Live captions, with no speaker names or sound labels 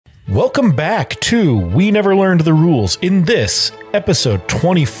Welcome back to We Never Learned the Rules in this episode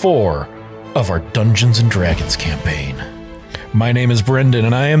 24 of our Dungeons & Dragons campaign. My name is Brendan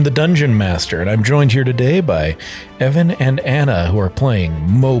and I am the Dungeon Master, and I'm joined here today by Evan and Anna, who are playing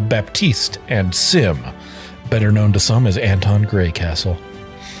Mo Baptiste and Sim, better known to some as Anton Greycastle.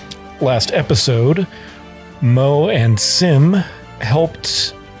 Last episode, Mo and Sim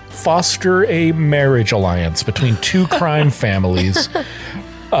helped foster a marriage alliance between two crime families,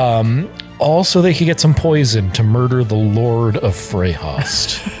 all so they could get some poison to murder the Lord of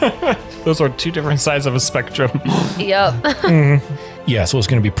Freyhost. Those are two different sides of a spectrum. Yep. Yeah, so it's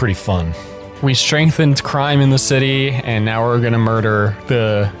going to be pretty fun. We strengthened crime in the city, and now we're going to murder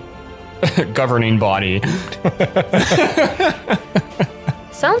the governing body.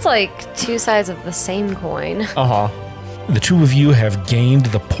 Sounds like two sides of the same coin. Uh-huh. The two of you have gained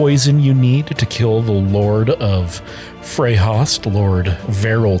the poison you need to kill the Lord of Freyhost, Lord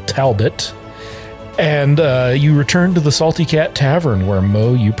Veril Talbot. And you return to the Salty Cat Tavern, where,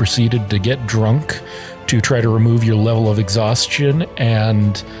 Mo, you proceeded to get drunk to try to remove your level of exhaustion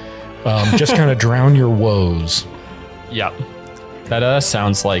and just kind of drown your woes. Yep. That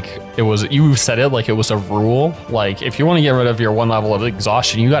sounds like it was, you said it like it was a rule. Like, if you want to get rid of your one level of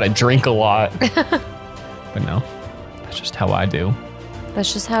exhaustion, you got to drink a lot. But no, that's just how I do.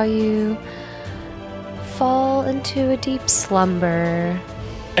 That's just how you fall into a deep slumber.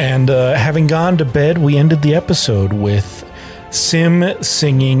 And having gone to bed, we ended the episode with Sim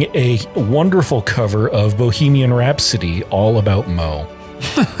singing a wonderful cover of Bohemian Rhapsody, all about Mo.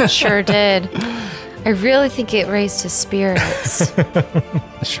 Sure did. I really think it raised his spirits.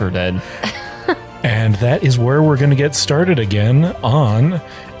 Sure did. And that is where we're going to get started again on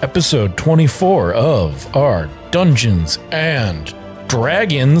episode 24 of our Dungeons and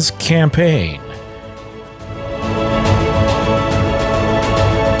Dragons campaign.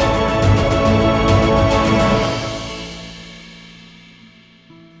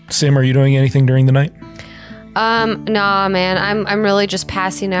 Sim, are you doing anything during the night? Nah, man. I'm really just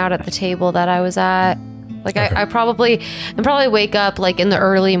passing out at the table that I was at. Like, okay. I probably wake up like in the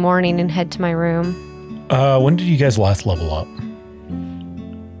early morning and head to my room. When did you guys last level up?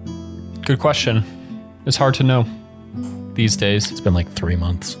 Good question. It's hard to know these days. It's been like 3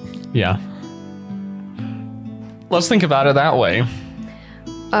 months. Yeah. Let's think about it that way.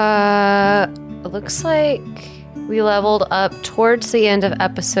 It looks like we leveled up towards the end of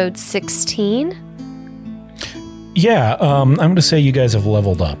episode 16. Yeah, I'm going to say you guys have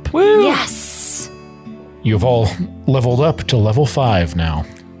leveled up. Woo! Yes! You've all leveled up to level 5 now.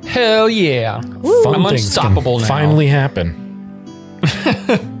 Hell yeah. Fun I'm things unstoppable can now. finally happen.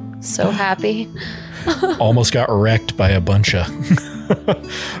 So happy. Almost got wrecked by a bunch of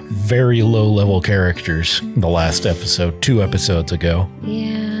very low-level characters the last episode, 2 episodes ago.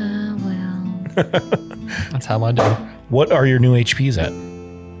 Yeah, well. That's how I do. What are your new HPs at?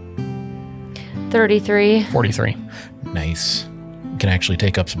 33. 43. Nice. You can actually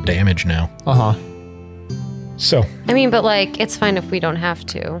take up some damage now. Uh-huh. So. I mean, but like, it's fine if we don't have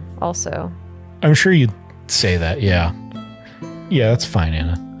to, also. I'm sure you'd say that, yeah. Yeah, that's fine,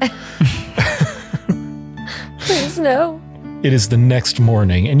 Anna. Please, no. It is the next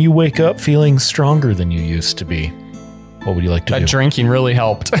morning, and you wake up feeling stronger than you used to be. What would you like to do? That drinking really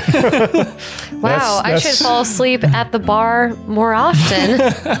helped. Wow, I should fall asleep at the bar more often.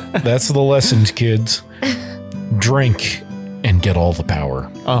 That's the lessons, kids. Drink and get all the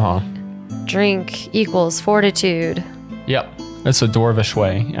power. Uh-huh. Drink equals fortitude. Yep. That's a Dwarvish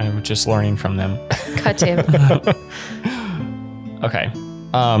way. I'm just learning from them. Cut him. Okay.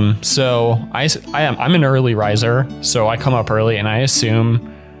 So I'm an early riser, so I come up early and I assume.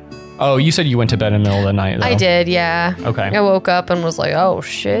 Oh, you said you went to bed in the middle of the night, though. I did, yeah. Okay. I woke up and was like, oh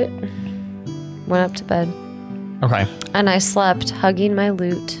shit. Went up to bed. Okay. And I slept hugging my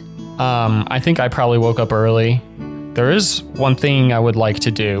loot. I think I probably woke up early. There is one thing I would like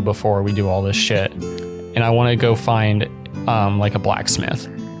to do before we do all this shit, and I want to go find like a blacksmith.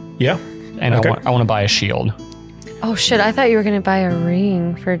 Yeah. And okay. I want to buy a shield. Oh shit, I thought you were gonna buy a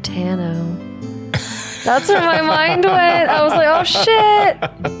ring for Tano. That's where my mind went. I was like, oh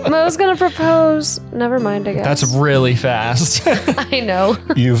shit. Mo's gonna propose. Never mind, I guess. That's really fast. I know.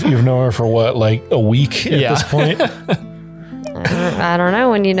 You've known her for what, like a week at this point? I don't know.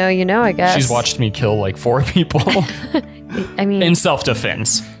 When you know, I guess. She's watched me kill like 4 people. I mean, in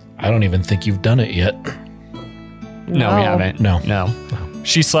self-defense. I don't even think you've done it yet. No, we haven't. No.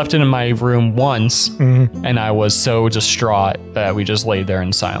 She slept in my room once, and I was so distraught that we just laid there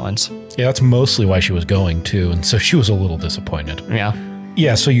in silence. Yeah, that's mostly why she was going, too, and so she was a little disappointed. Yeah.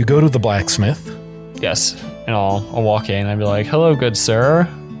 Yeah, so you go to the blacksmith. Yes. And I'll walk in and I'd be like, hello, good sir.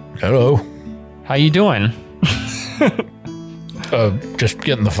 Hello. How you doing? Just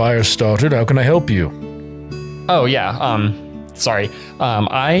getting the fire started. How can I help you? Oh, yeah. Sorry.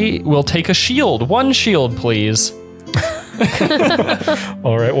 I will take a shield. 1 shield, please.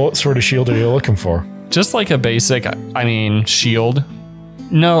 All right. What sort of shield are you looking for? Just like a basic, shield.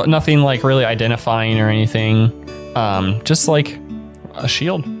 No, nothing like really identifying or anything. Just like a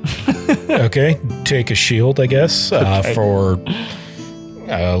shield. Okay. Take a shield, I guess. Okay.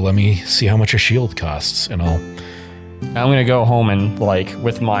 Let me see how much a shield costs, and I'm gonna go home and like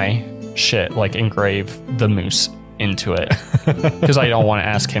with my shit like engrave the moose into it because I don't want to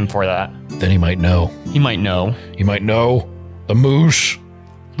ask him for that. Then he might know. He might know. He might know. The moose.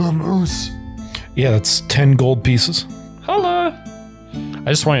 The moose. Yeah, that's 10 gold pieces. Hello. I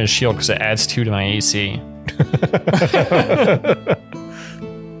just wanted a shield because it adds 2 to my AC.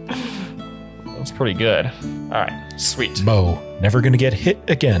 That's pretty good. All right, sweet. Mo, never gonna get hit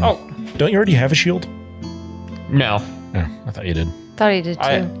again. Oh. Don't you already have a shield? No. Oh, I thought you did. Thought he did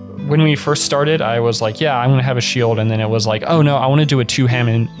too. When we first started, I was like, yeah, I'm going to have a shield. And then it was like, oh no, I want to do a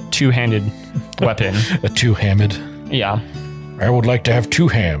two-handed weapon. A two-hammed. Yeah. I would like to have 2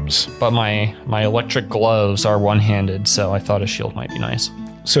 hams. But my electric gloves are one-handed, so I thought a shield might be nice.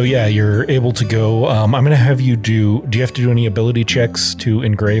 So yeah, you're able to go. I'm going to have you do you have to do any ability checks to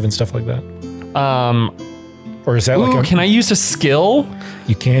engrave and stuff like that? Or is that can I use a skill?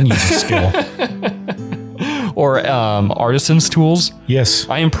 You can use a skill. Or artisan's tools? Yes.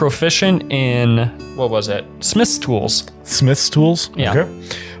 I am proficient in, what was it? Smith's tools. Smith's tools? Yeah.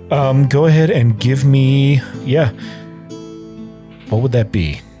 Okay. Go ahead and give me, what would that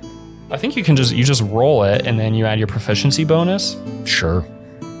be? I think you just roll it and then you add your proficiency bonus. Sure.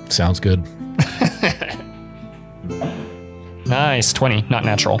 Sounds good. Nice, 20, not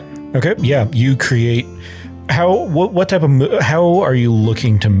natural. Okay, yeah, you create. What type of how are you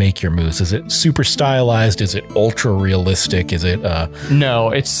looking to make your moves? Is it super stylized? Is it ultra realistic? Is it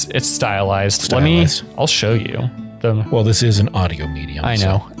No, it's stylized. I'll show you. Well, this is an audio medium. I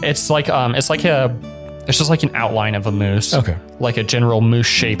know. It's just like an outline of a moose. Okay. Like a general moose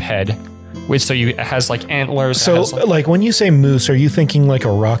shape head. It has like antlers. So like when you say moose, are you thinking like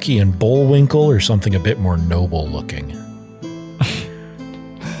a Rocky and Bullwinkle or something a bit more noble looking?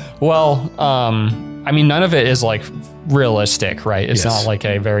 Well, none of it is like realistic, right? It's not like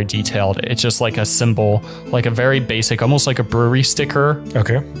a very detailed. It's just like a symbol, like a very basic, almost like a brewery sticker.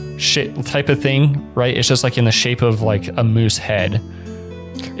 Okay. Shit type of thing, right? It's just like in the shape of like a moose head.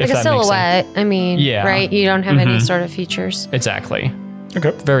 Like a silhouette. Yeah. Right? You don't have any sort of features. Exactly.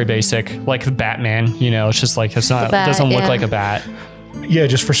 Okay. Very basic, like the Batman. It's just like it doesn't look like a bat. Yeah,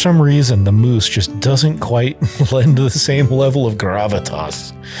 just for some reason the moose just doesn't quite lend to the same level of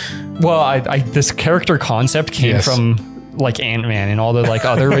gravitas. Well, this character concept came from like Ant-Man and all the like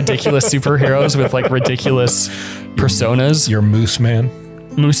other ridiculous superheroes with like ridiculous personas. Your Moose Man.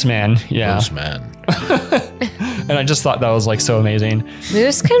 Moose Man, yeah. Moose Man. And I just thought that was like so amazing.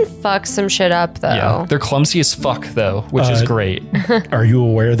 Moose can fuck some shit up though. Yeah, they're clumsy as fuck though, which is great. Are you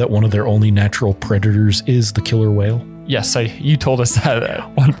aware that one of their only natural predators is the killer whale? Yes, you told us that at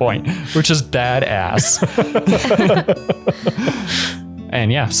one point, which is badass. And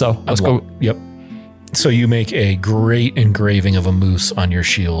yeah, so let's go. Yep. So you make a great engraving of a moose on your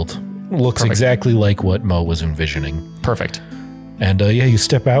shield. Looks exactly like what Mo was envisioning. Perfect. And you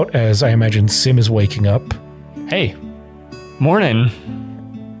step out as I imagine Sim is waking up. Hey, morning.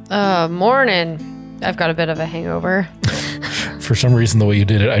 Morning. I've got a bit of a hangover. For some reason, the way you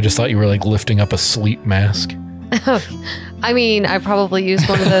did it, I just thought you were like lifting up a sleep mask. I probably use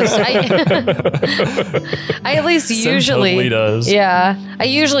one of those. I at least usually totally does. Yeah, I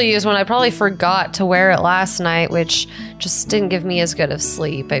usually use one. I probably forgot to wear it last night, which just didn't give me as good of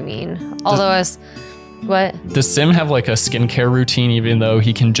sleep. What? Does Sim have like a skincare routine, even though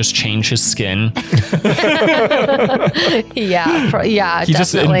he can just change his skin? Yeah, he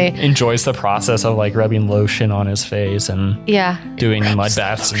definitely. Just enjoys the process of like rubbing lotion on his face and doing mud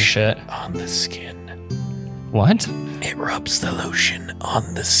baths and shit on the skin. What? It rubs the lotion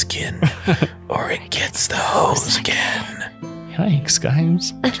on the skin, or it gets the hose again. Yikes,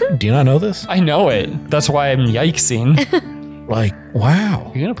 guys! Do you not know this? I know it. That's why I'm yikesing. Like,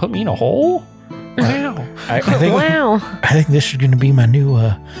 wow! You're gonna put me in a hole? Wow! I think this is gonna be my new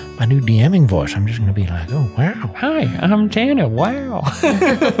DMing voice. I'm just gonna be like, oh wow! Hi, I'm Tana. Wow!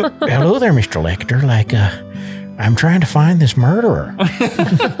 Hello there, Mr. Lecter. Like, I'm trying to find this murderer.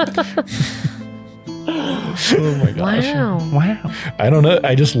 Oh my gosh. Wow. I don't know.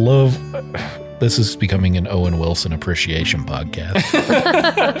 I just love this is becoming an Owen Wilson appreciation podcast.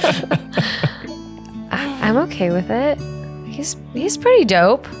 I'm okay with it. He's pretty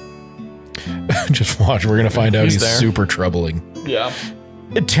dope. Just watch. We're going to find out he's there. super troubling. Yeah.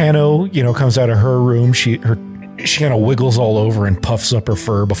 Tano, comes out of her room. She kind of wiggles all over and puffs up her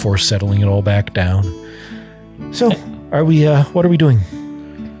fur before settling it all back down. So, are we, what are we doing?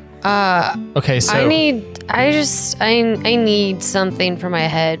 Okay, so I need something for my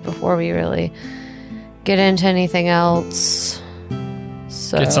head before we really get into anything else.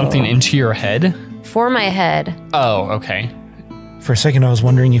 So get something into your head? for my head. Oh, okay. For a second, I was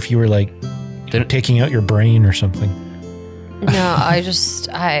wondering if you were like taking out your brain or something. No, I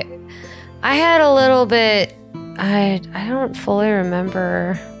had a little bit. I don't fully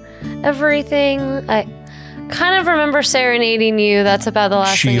remember everything. I kind of remember serenading you. That's about the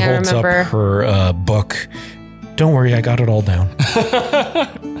last She thing I holds remember. up her book. Don't worry, I got it all down.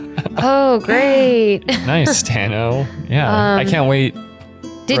 Oh, great! Nice, Tano. Yeah, I can't wait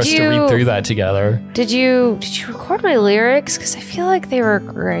for us to read through that together. Did you record my lyrics? Because I feel like they were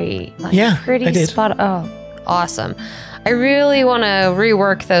great. Like, Yeah, pretty I did. spot. Oh, awesome! I really want to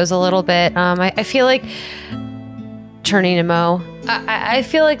rework those a little bit. I feel like turning to Mo. I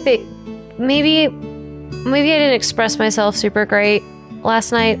feel like they maybe I didn't express myself super great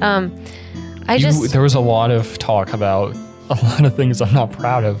last night. There was a lot of talk about a lot of things I'm not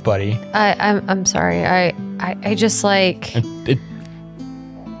proud of, buddy. I'm sorry. I just like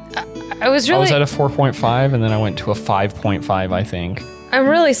I was I really. was at a 4.5 and then I went to a 5.5, I think. I'm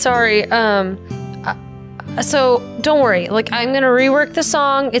really sorry. So don't worry. Like, I'm gonna rework the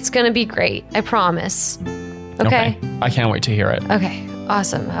song. It's gonna be great. I promise. Okay. I can't wait to hear it. Okay.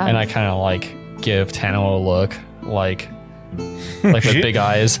 Awesome. And I kind of like give Tano a look, like with big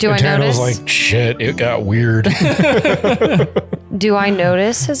eyes. Do I Tano's notice? like, shit, it got weird. Do I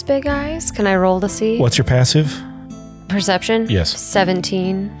notice his big eyes? Can I roll to see? What's your passive? Perception? Yes.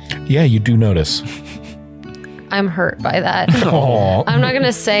 17. Yeah, you do notice. I'm hurt by that. Aw. I'm not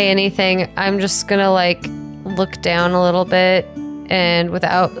gonna say anything. I'm just gonna like look down a little bit and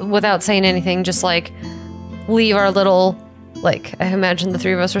without saying anything, just like leave our little, like, I imagine the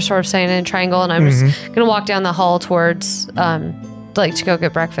three of us are sort of standing in a triangle, and I'm just gonna walk down the hall towards like to go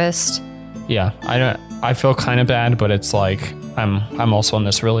get breakfast. Yeah, I feel kind of bad, but it's like I'm also in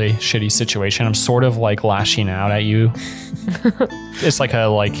this really shitty situation. I'm sort of like lashing out at you. It's like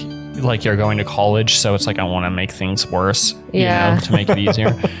like you're going to college, so it's like I want to make things worse, Yeah. to make it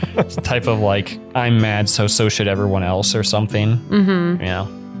easier. It's the type of like, I'm mad, so should everyone else or something. Mm-hmm. Yeah.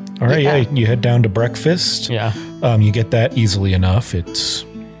 All right, Yeah. you head down to breakfast. Yeah. You get that easily enough. It's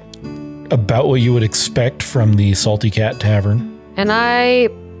about what you would expect from the Salty Cat Tavern. And I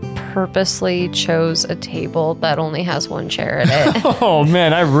purposely chose a table that only has one chair in it. Oh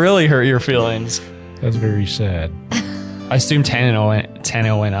man, I really hurt your feelings. That's very sad. I assume Tano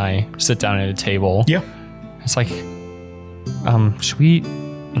and I sit down at a table. Yeah. It's like, should we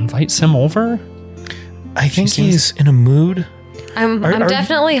invite Sim over? I think seems- he's in a mood. I'm Are you-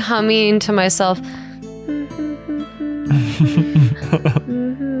 definitely humming to myself.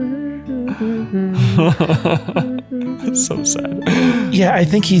 So sad. Yeah, I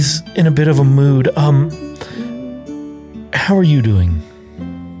think he's in a bit of a mood. How are you doing?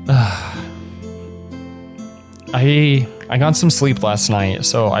 I got some sleep last night,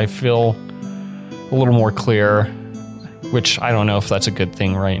 so I feel a little more clear, which I don't know if that's a good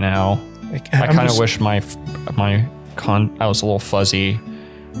thing right now. Like, I I'm kind of just- wish I was a little fuzzy.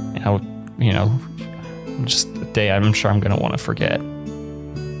 Just a day I'm sure I'm going to want to forget.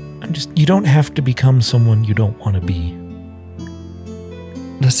 You don't have to become someone you don't want to be.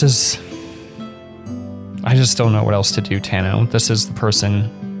 I just don't know what else to do, Tano. This is the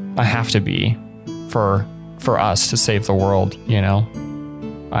person I have to be for us to save the world,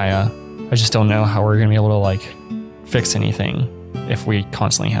 I just don't know how we're going to be able to like fix anything if we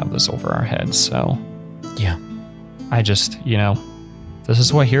constantly have this over our heads. So Yeah. I just, this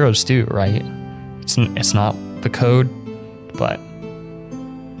is what heroes do, right? It's not the code, but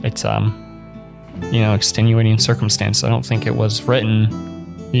it's extenuating circumstance. I don't think it was written,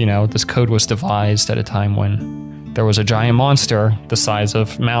 this code was devised at a time when there was a giant monster the size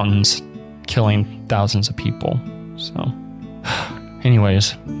of mountains killing thousands of people. So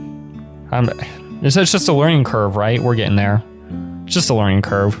anyways, it's just a learning curve, right? We're getting there. It's just a learning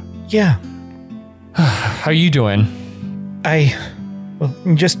curve. Yeah. How are you doing?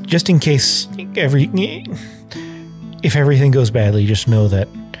 Just in case if everything goes badly, just know that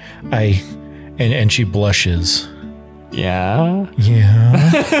and she blushes. Yeah.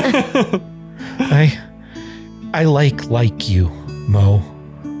 Yeah. I like you, Mo.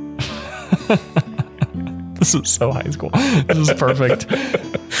 This is so high school. This is perfect.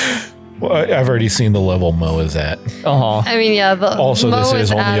 Well, I've already seen the level Mo is at. I mean, yeah. Also, this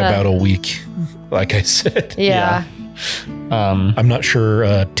is only about a week, like I said. Yeah. I'm not sure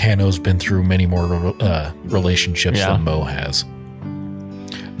Tano's been through many more relationships than Mo has.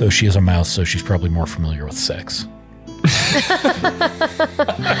 Though she is a mouse, so she's probably more familiar with sex.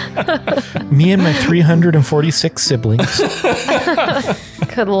 Me and my 346 siblings.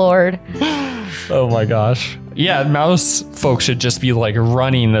 Good Lord. Oh my gosh. Yeah, mouse folks should just be like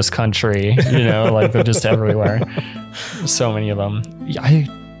running this country, you know, like they're just everywhere. So many of them. Yeah,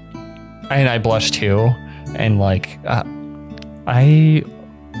 I blush too, and like I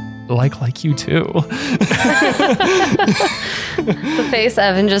like you too. The face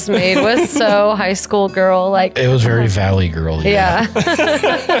Evan just made was so high school girl, like it was very Valley Girl. Yeah.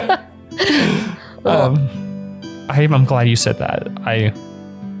 I'm glad you said that.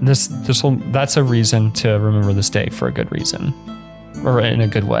 That's a reason to remember this day for a good reason, or in a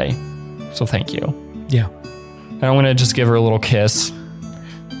good way. So thank you. Yeah. And I'm gonna just give her a little kiss.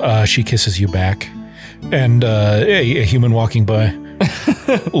 She kisses you back, and a human walking by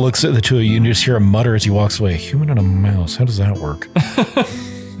looks at the two of you, and you just hear a mutter as he walks away. A human and a mouse. How does that work?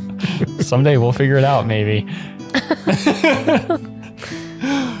 Someday we'll figure it out, maybe.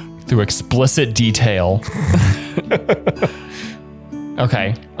 Through explicit detail.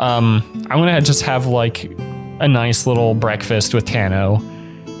 Okay. I'm gonna just have like a nice little breakfast with Tano,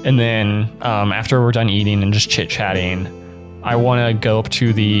 and then after we're done eating and just chit-chatting, I want to go up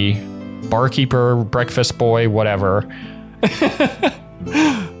to the barkeeper, breakfast boy, whatever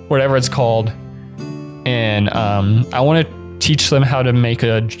it's called, and I want to teach them how to make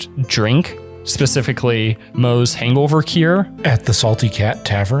a drink, specifically Mo's hangover cure at the Salty Cat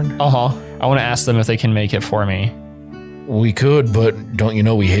Tavern. I want to ask them if they can make it for me. We could, but don't you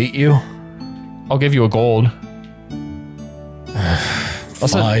know we hate you? I'll give you a gold.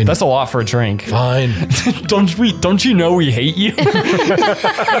 Fine. That's a lot for a drink. Fine. Don't you know we hate you? oh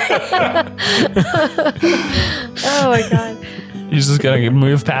my god. He's just gonna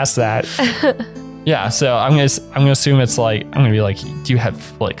move past that. Yeah, so I'm gonna assume it's like I'm gonna be like, do you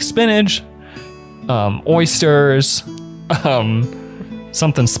have like spinach, oysters,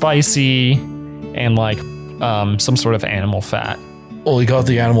 something spicy, and like some sort of animal fat. Well, you got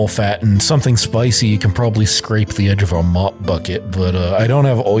the animal fat and something spicy. You can probably scrape the edge of a mop bucket, but I don't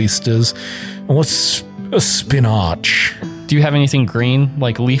have oysters. And what's a spinach? Do you have anything green,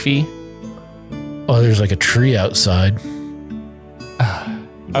 like leafy? Oh, there's like a tree outside.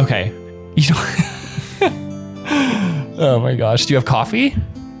 Okay. You don't. Oh my gosh. Do you have coffee?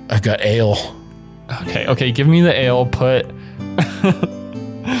 I've got ale. Okay. Give me the ale. Put.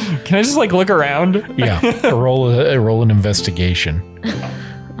 Can I just like look around? Yeah. Roll an investigation.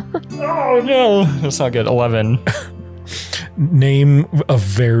 Oh no, that's not good. 11. Name a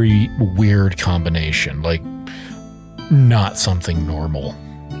very weird combination, like not something normal.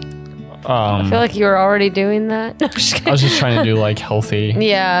 I feel like you were already doing that. No, I was just trying to do like healthy.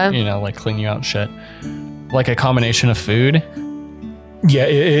 Yeah. You know, like clean you out shit. Like a combination of food.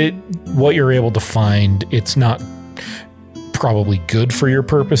 Yeah, what you're able to find, it's not probably good for your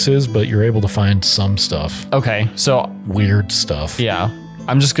purposes, but you're able to find some stuff. Okay, so weird stuff. Yeah.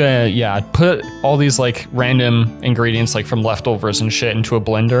 I'm just gonna, put all these like random ingredients like from leftovers and shit into a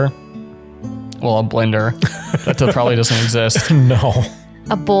blender. Well, a blender. That probably doesn't exist. No.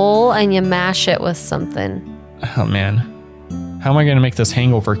 A bowl and you mash it with something. Oh man. How am I gonna make this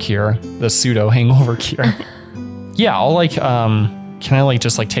hangover cure? This pseudo hangover cure? Yeah, I'll like, can I like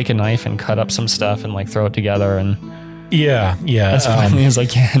just like take a knife and cut up some stuff and like throw it together and... Yeah. As finely as I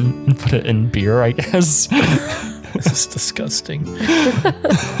can and put it in beer, I guess. This is disgusting.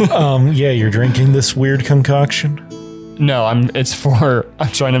 Yeah, you're drinking this weird concoction? No, I'm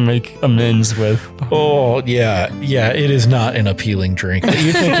trying to make amends with. Oh, yeah, it is not an appealing drink. But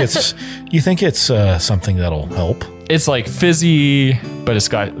you think it's something that'll help? It's like fizzy, but it's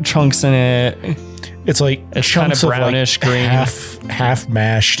got chunks in it. It's kind of brownish green, half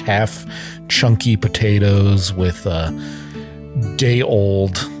mashed, half chunky potatoes with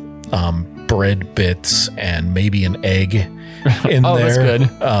day-old bread bits and maybe an egg in there. That's good.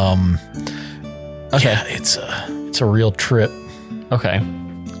 Okay, yeah, it's a real trip. Okay,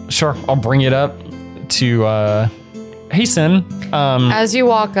 sure. I'll bring it up to hasten. As you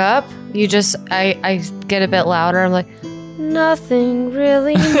walk up, you just I get a bit louder. I'm like, nothing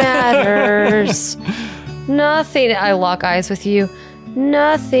really matters. Nothing. I lock eyes with you.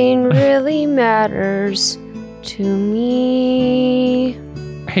 Nothing really matters to me.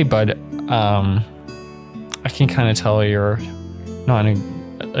 Hey, bud. I can kind of tell you're not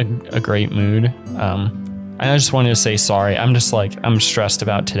in a great mood. And I just wanted to say sorry. I'm stressed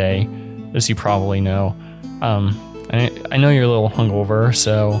about today. as you probably know. I know you're a little hungover,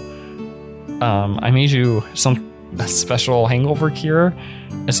 so I made you a special hangover cure.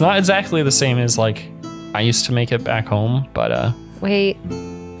 It's not exactly the same as like I used to make it back home, but Wait,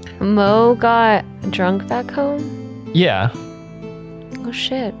 Mo got drunk back home? yeah. Oh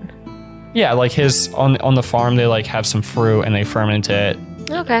shit. Yeah, like his on the farm they like have some fruit and they ferment it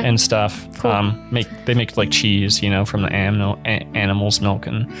Okay. and stuff. Cool. They make like cheese, you know, from the animal's milk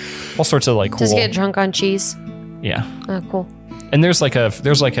and all sorts of like cool. Just get drunk on cheese. Yeah. Oh, cool. And there's like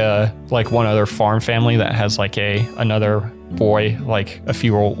one other farm family that has like another boy like a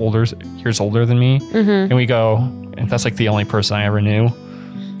few years older than me, and we go, and that's like the only person I ever knew,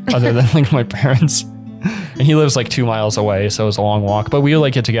 other than like my parents. And he lives like 2 miles away, so it's a long walk. But we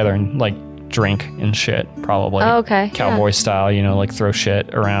like get together and like drink and shit, probably. Oh, okay. Cowboy style, you know, like throw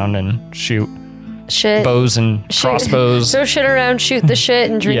shit around and shoot Shit. bows and crossbows. Throw shit around, shoot the shit,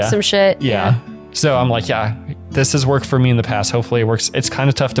 and drink Yeah. some shit. Yeah. So I'm like, yeah, this has worked for me in the past. Hopefully it works. It's kind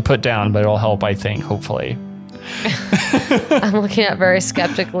of tough to put down, but it'll help, I think, hopefully. I'm looking at it very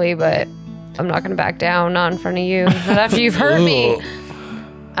skeptically, but I'm not going to back down, not in front of you. But after you've hurt me,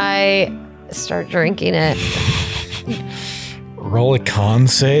 I start drinking it. Roll a con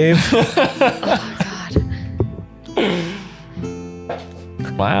save.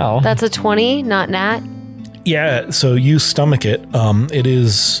 Wow. That's a 20, not nat. Yeah, so you stomach it. It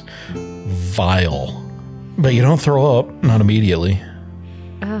is vile, but you don't throw up, not immediately.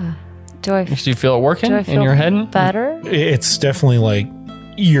 Do I Do you feel it working do I feel in your head? better? It's definitely like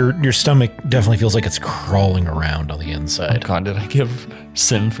your stomach definitely feels like it's crawling around on the Oh inside. God, did I give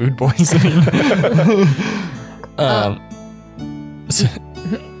Sim food poisoning?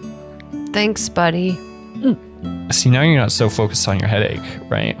 Thanks, buddy. See, now you're not so focused on your headache,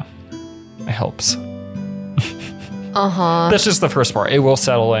 right? It helps. Uh-huh. That's just the first part. It will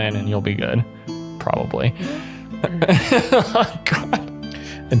settle in and you'll be good. Probably. Oh, God.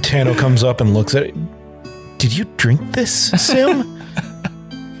 And Tano comes up and looks at it. Did you drink this, Sim?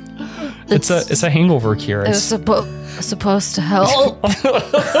 It's a hangover cure. It was supposed to help.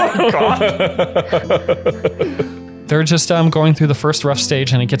 They're just going through the first rough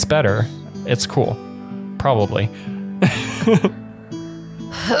stage and it gets better. It's cool. Probably.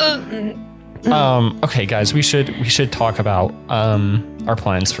 Okay, guys, we should talk about our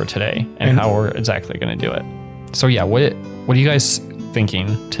plans for today and how we're exactly going to do it. So yeah, what are you guys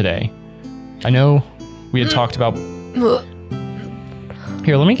thinking today? I know we had talked about.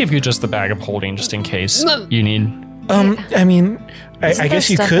 Here, let me give you just the bag of holding, just in case you need. I mean, I guess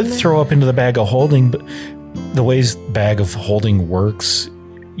you stuff could in there? throw up into the bag of holding, but the ways bag of holding works,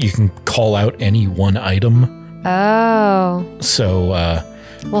 you can call out any one item. Oh. So,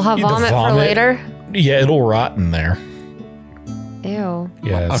 We'll have the vomit for vomit- later. yeah, it'll rot in there. Ew.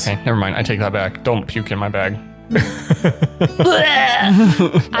 Yes. Okay, never mind. I take that back. Don't puke in my bag.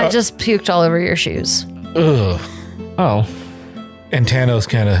 I just puked all over your shoes. Ugh. Oh, And Tano's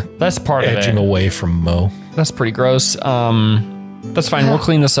kind of that's part of edging it. away from Mo. That's pretty gross. That's fine. We'll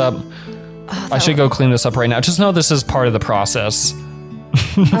clean this up. I should go clean this up right now. Just know this is part of the process.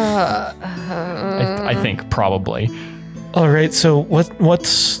 I think probably. All right, so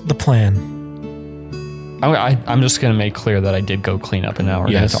what's the plan? I'm just gonna make clear that I did go clean up, and now we're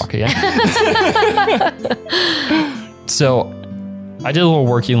Yes. gonna talk again. So, I did a little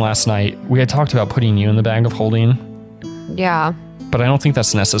working last night. We had talked about putting you in the bag of holding, Yeah. but I don't think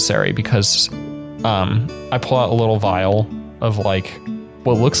that's necessary because I pull out a little vial of like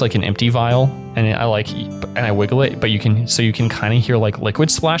what looks like an empty vial, and I wiggle it, but you can kind of hear like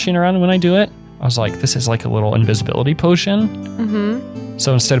liquid splashing around when I do it. I was like, this is like a little invisibility potion. Mm-hmm.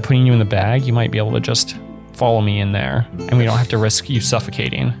 So instead of putting you in the bag, you might be able to just follow me in there, and we don't have to risk you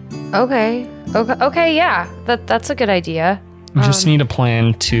suffocating. Okay. Yeah. That's a good idea. We just need a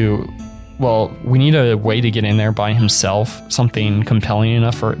plan we need a way to get in there by himself, something compelling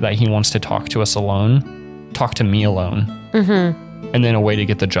enough that he wants to talk to us alone, talk to me alone, and then a way to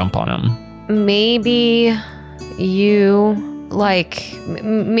get the jump on him. Maybe you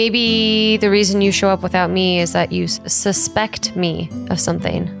maybe the reason you show up without me is that you suspect me of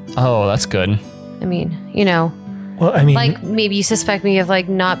something. Oh, that's good. I mean, you know, Well, I mean, like maybe you suspect me of like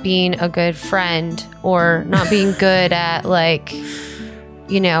not being a good friend or not being good at like,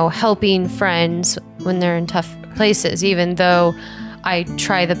 you know, helping friends when they're in tough places, even though I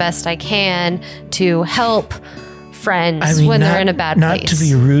try the best I can to help friends when they're in a bad place. Not to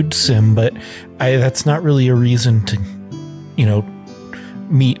be rude, Sim, but that's not really a reason to, you know,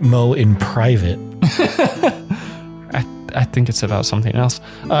 meet Mo in private. I think it's about something else.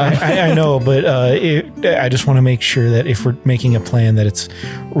 I know, but I just want to make sure that if we're making a plan that it's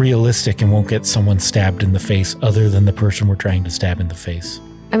realistic and won't get someone stabbed in the face other than the person we're trying to stab in the face.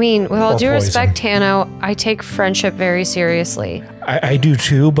 I mean, with all Or due poison. respect, Tano, I take friendship very seriously. I do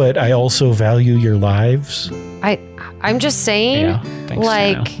too, but I also value your lives. I'm just saying, Yeah, thanks,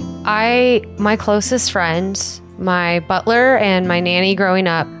 like, my closest friends, my butler and my nanny growing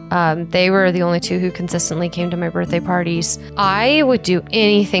up, they were the only two who consistently came to my birthday parties. I would do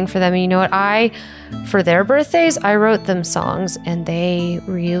anything for them. And you know what? For their birthdays, I wrote them songs and they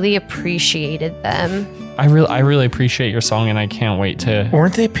really appreciated them. I really appreciate your song, and I can't wait to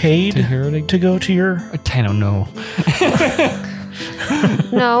Weren't they paid to hear it again. to go to your... Tano, no.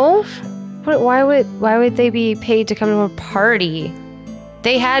 No? Why would they be paid to come to a party?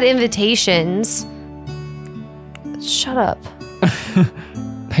 They had invitations. Shut up.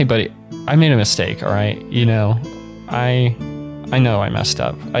 Hey, buddy, I made a mistake, all right? You know, I know I messed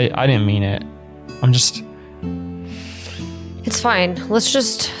up. I didn't mean it. I'm just... It's fine. Let's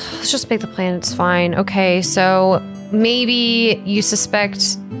just make the plan. It's fine. Okay, so maybe you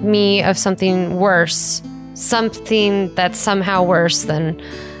suspect me of something worse. Something that's somehow worse than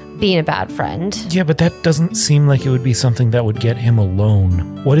being a bad friend. Yeah, but that doesn't seem like it would be something that would get him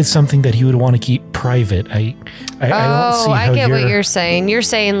alone. What is something that he would want to keep private? I don't see how I get what you're saying. You're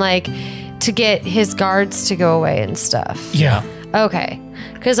saying, like, to get his guards to go away and stuff. Yeah. Okay.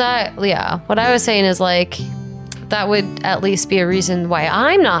 Because what I was saying is, like, that would at least be a reason why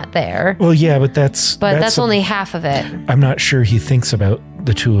I'm not there. Well, yeah, but that's only half of it. I'm not sure he thinks about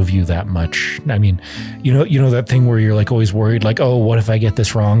the two of you that much. I mean, you know that thing where you're like always worried, like, oh, what if I get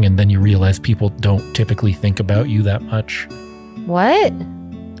this wrong? And then you realize people don't typically think about you that much. What?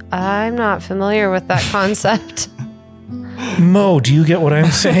 I'm not familiar with that concept. Mo, do you get what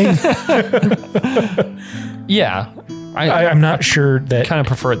I'm saying? Yeah. I'm not sure that kind of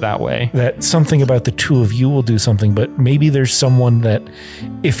prefer it that way. that something about the two of you will do something, but maybe there's someone that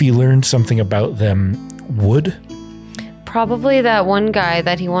if he learned something about them would. Probably that one guy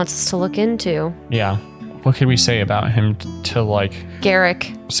that he wants us to look into. Yeah. What could we say about him to, like...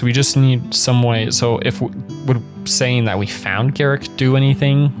 Garrick. So we just need some way... So if would saying that we found Garrick do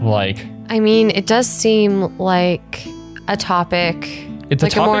anything? Like... I mean, it does seem like a topic...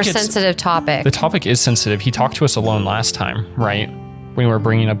 a more sensitive topic. The topic is sensitive. He talked to us alone last time, right? When we were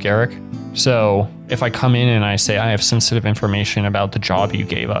bringing up Garrick. So if I come in and I say I have sensitive information about the job you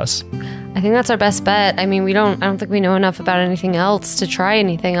gave us. I think that's our best bet. I mean, I don't think we know enough about anything else to try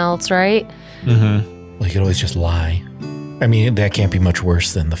anything else, right? Mm-hmm. Well, you could always just lie. I mean, that can't be much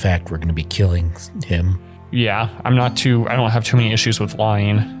worse than the fact we're going to be killing him. Yeah, I don't have too many issues with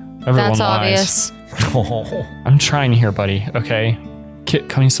lying. Everyone That's lies. obvious. I'm trying here, buddy, okay?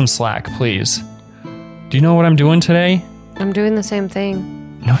 Cut me some slack, please. Do you know what I'm doing today? I'm doing the same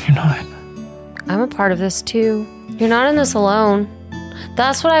thing. No, you're not. I'm a part of this too. You're not in this alone.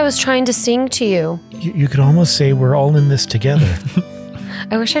 That's what I was trying to sing to you. You could almost say we're all in this together.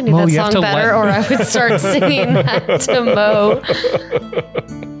 I wish I knew Mo, that you have song to better, or I would start singing that to Mo.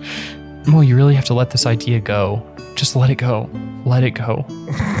 Mo, you really have to let this idea go. Just let it go. Let it go.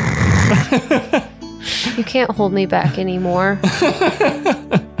 You can't hold me back anymore.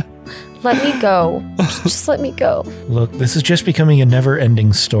 Let me go. Just let me go. Look, this is just becoming a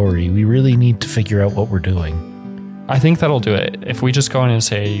never-ending story. We really need to figure out what we're doing. I think that'll do it. If we just go in and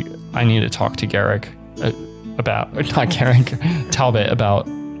say, I need to talk to Garrick not Garrick, Talbot about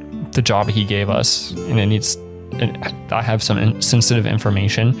the job he gave us, and I have some sensitive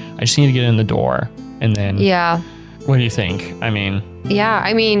information. I just need to get in the door, and then... Yeah. What do you think? I mean... Yeah,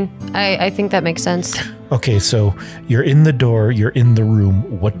 I think that makes sense. Okay, so you're in the door, you're in the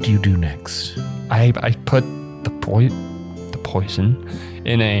room. What do you do next? I put the poison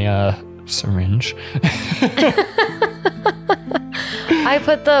in a syringe. I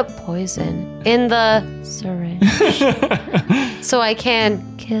put the poison in the syringe so I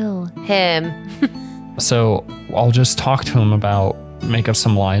can kill him. So I'll just talk to him make up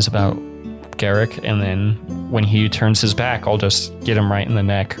some lies about Garrick, and then when he turns his back, I'll just get him right in the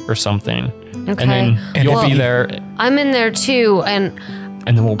neck or something. Okay. And then you'll be there. I'm in there too, and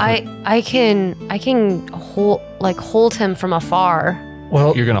then we'll. I can hold him from afar.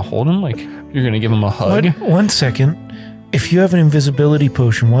 Well, you're gonna hold him, like you're gonna give him a hug. One second. If you have an invisibility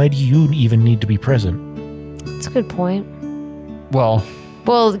potion, why do you even need to be present? That's a good point. Well,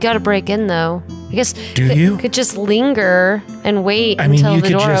 got to break in though. I guess. You could just linger and wait until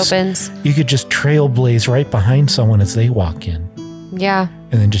the door opens? You could just trailblaze right behind someone as they walk in. Yeah.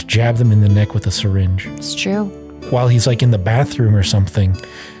 And then just jab them in the neck with a syringe. It's true. While he's like in the bathroom or something,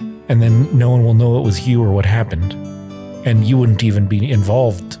 and then no one will know it was you or what happened. And you wouldn't even be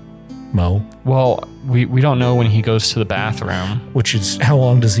involved, Mo. Well, we don't know when he goes to the bathroom. Which is, how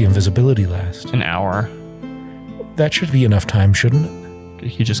long does the invisibility last? An hour. That should be enough time, shouldn't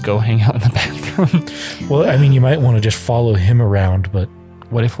it? You just go hang out in the bathroom. Well, I mean, you might want to just follow him around, but...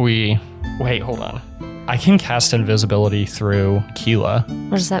 What if we... Wait, hold on. I can cast invisibility through Keela.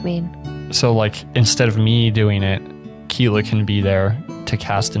 What does that mean? So, like, instead of me doing it, Keela can be there to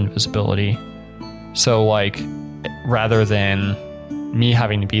cast invisibility. So, like, rather than me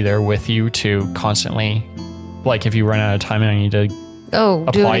having to be there with you to constantly... Like, if you run out of time and I need to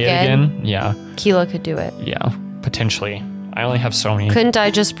apply it again. Yeah. Keela could do it. Yeah, potentially. I only have so many. Couldn't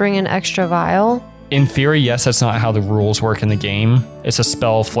I just bring an extra vial? In theory, yes, that's not how the rules work in the game. It's a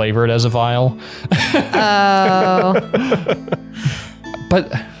spell flavored as a vial. Oh.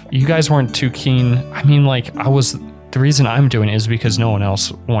 But you guys weren't too keen. I mean, like, the reason I'm doing it is because no one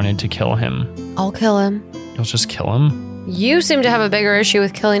else wanted to kill him. I'll kill him. You'll just kill him? You seem to have a bigger issue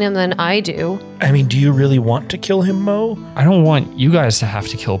with killing him than I do. I mean, do you really want to kill him, Mo? I don't want you guys to have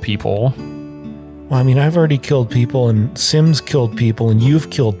to kill people. Well, I mean, I've already killed people, and Sim's killed people, and you've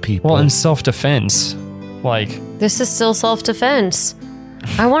killed people. Well, in self-defense. Like... This is still self-defense.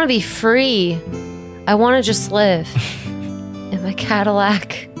 I want to be free. I want to just live. In my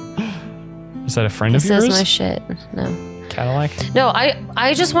Cadillac. Is that a friend of yours? This is my shit. No. Cadillac? No,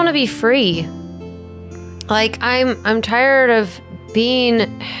 I just want to be free. Like, I'm tired of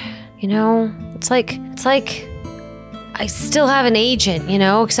being, you know, it's like I still have an agent, you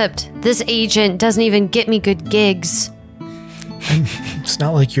know, except this agent doesn't even get me good gigs. It's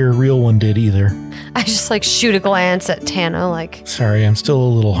not like your real one did either. I just like shoot a glance at Tana like... Sorry, I'm still a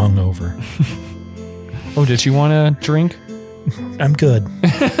little hungover. Oh, did you want a drink? I'm good.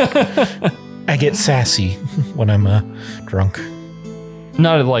 I get sassy when I'm drunk.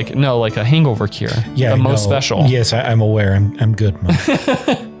 Not like, no, like a hangover cure. Yeah, the most special. Yes, I'm aware. I'm good, Mo.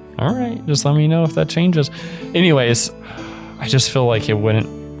 All right, just let me know if that changes. Anyways, I just feel like it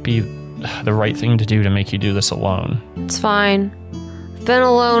wouldn't be the right thing to do to make you do this alone. It's fine. I've been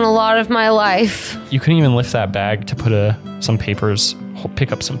alone a lot of my life. You couldn't even lift that bag to put some papers,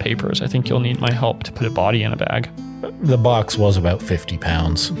 pick up some papers. I think you'll need my help to put a body in a bag. The box was about 50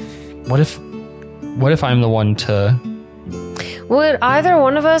 pounds. What if I'm the one to... Would either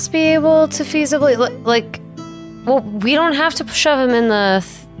one of us be able to feasibly, like, well, we don't have to shove him in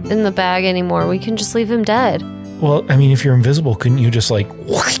the bag anymore. We can just leave him dead. Well, I mean, if you're invisible, couldn't you just like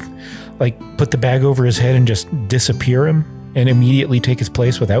put the bag over his head and just disappear him and immediately take his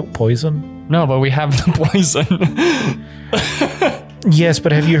place without poison? No, but we have the poison. Yes,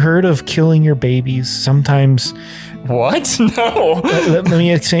 but have you heard of killing your babies? Sometimes... What? No. Let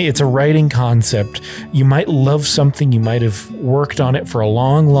me say, it's a writing concept. You might love something, you might have worked on it for a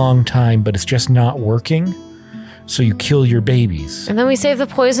long, long time, but it's just not working. So you kill your babies. And then we save the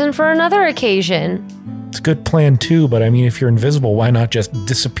poison for another occasion. It's a good plan too, but I mean, if you're invisible, why not just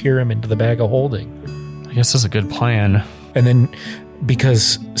disappear him into the bag of holding? I guess that's a good plan. And then,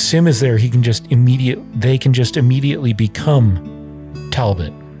 because Sim is there, they can just immediately become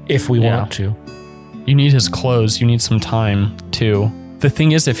Talbot if we want to. You need his clothes. You need some time, too. The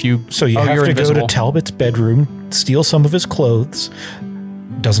thing is, if you... So you have to go to Talbot's bedroom, steal some of his clothes.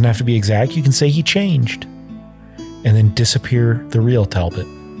 Doesn't have to be exact. You can say he changed. And then disappear the real Talbot.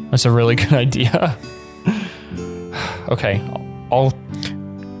 That's a really good idea. Okay. Do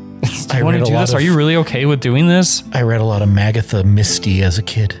you want to do this? Are you really okay with doing this? I read a lot of Magatha Misty as a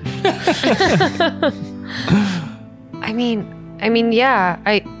kid. I mean, yeah.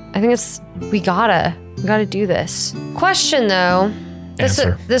 I think we gotta do this. Question though,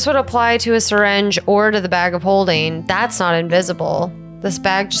 this would apply to a syringe or to the bag of holding. That's not invisible. This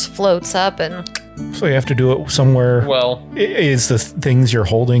bag just floats up and... So you have to do it somewhere. Well... Is the things you're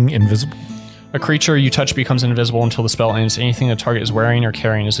holding invisible? A creature you touch becomes invisible until the spell ends. Anything the target is wearing or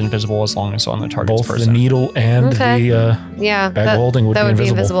carrying is invisible as long as it's on the target's person. Both the needle and the bag of holding would be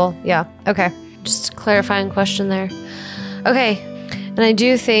invisible. Yeah, okay. Just clarifying question there. Okay. And I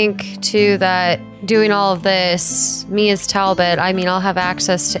do think, too, that doing all of this, me as Talbot, I mean, I'll have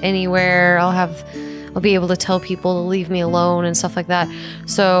access to anywhere. I'll be able to tell people to leave me alone and stuff like that.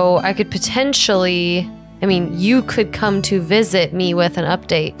 So I could potentially, I mean, you could come to visit me with an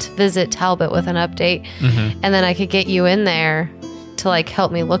update, visit Talbot with an update, and then I could get you in there to, like,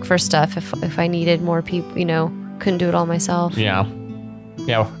 help me look for stuff if I needed more people, you know, couldn't do it all myself. Yeah.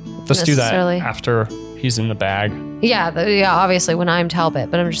 Yeah, let's do that after he's in the bag. Yeah, obviously when I'm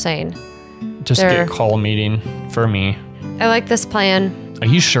Talbot, but I'm just saying. Just call a meeting for me. I like this plan. Are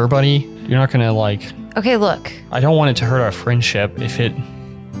you sure, buddy? You're not gonna, like... Okay, look. I don't want it to hurt our friendship if it...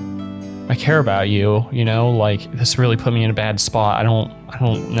 I care about you, you know, like this really put me in a bad spot. I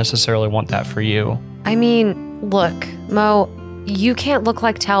don't necessarily want that for you. I mean, look, Mo, you can't look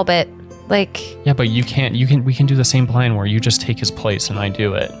like Talbot. Like, yeah, but we can do the same plan where you just take his place and I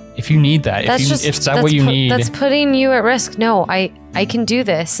do it. If you need that, if that's what you need. That's putting you at risk. No, I can do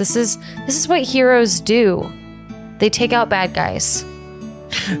this. This is what heroes do. They take out bad guys.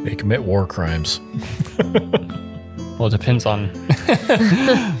 They commit war crimes. Well, it depends on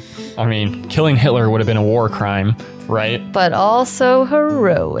I mean, killing Hitler would have been a war crime, right? But also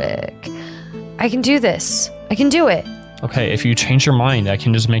heroic. I can do this. I can do it. Okay, if you change your mind, I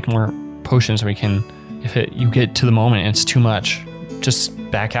can just make more potions. We can, you get to the moment and it's too much, just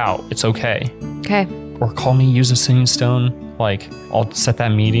back out. It's okay. Okay. Or call me, use a singing stone. Like, I'll set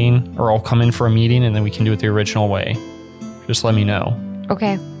that meeting, or I'll come in for a meeting and then we can do it the original way. Just let me know.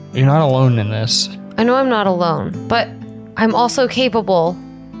 Okay. You're not alone in this. I know I'm not alone, but I'm also capable.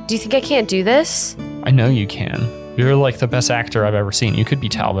 Do you think I can't do this? I know you can. You're like the best actor I've ever seen. You could be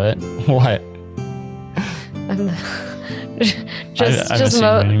Talbot. What? I'm just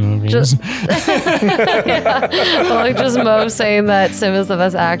Mo. Many movies. Just Mo saying that Sim is the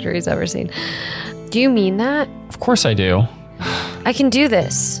best actor he's ever seen. Do you mean that? Of course I do. I can do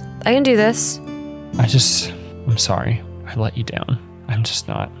this. I can do this. I'm sorry. I let you down. I'm just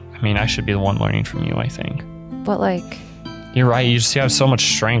not. I mean, I should be the one learning from you, I think. But like... You're right. You just have so much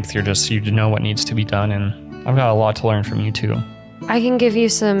strength. You know what needs to be done, and I've got a lot to learn from you too. I can give you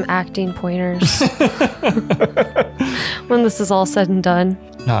some acting pointers when this is all said and done.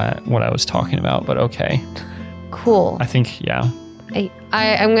 Not what I was talking about, but okay. Cool. I think, yeah.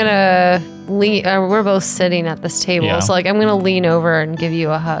 I'm gonna lean. We're both sitting at this table, so like I'm gonna lean over and give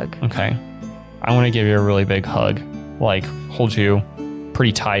you a hug. Okay. I want to give you a really big hug, like hold you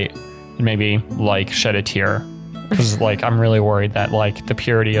pretty tight, and maybe like shed a tear, because like I'm really worried that like the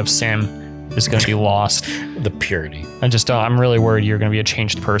purity of Sim is going to be lost. The purity. I'm really worried you're going to be a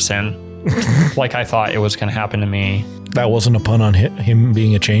changed person. Like I thought it was going to happen to me. That wasn't a pun on him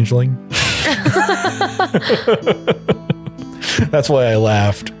being a changeling? That's why I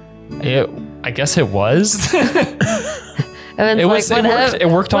laughed. I guess it was. It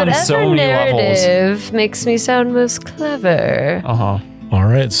worked on so many levels. Narrative makes me sound most clever. Uh-huh. All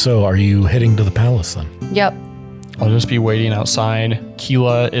right, so are you heading to the palace then? Yep. I'll just be waiting outside.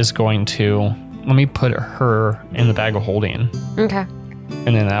 Keela is going to... Let me put her in the bag of holding. Okay.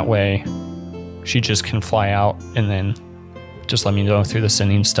 And then that way, she just can fly out and then just let me go through the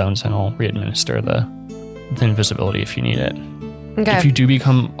sending stones and I'll re-administer the invisibility if you need it. Okay. If you do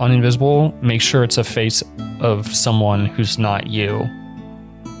become uninvisible, make sure it's a face of someone who's not you.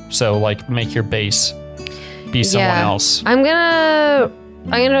 So, like, make your base be someone else. I'm gonna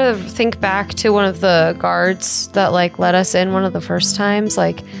think back to one of the guards that like let us in one of the first times,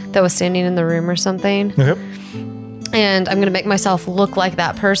 like that was standing in the room or something. Okay. And I'm gonna make myself look like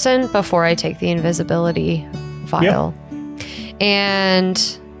that person before I take the invisibility vial. Yeah.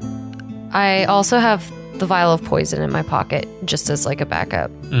 And I also have the vial of poison in my pocket just as like a backup.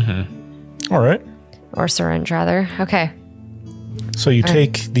 Mm-hmm. All right. Or syringe rather. Okay. So you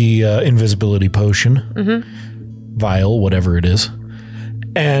take the invisibility potion, vial, whatever it is.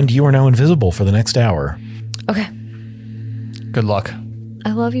 And you are now invisible for the next hour. Okay. Good luck.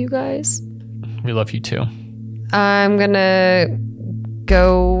 I love you guys. We love you too. I'm gonna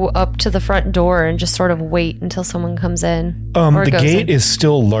go up to the front door and just sort of wait until someone comes in. The gate is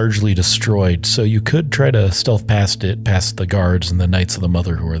still largely destroyed, so you could try to stealth past it, past the guards and the Knights of the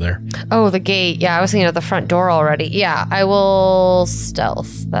Mother who are there. Oh, the gate. Yeah, I was thinking of the front door already. Yeah, I will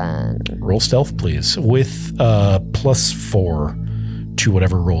stealth then. Roll stealth, please, with +4 to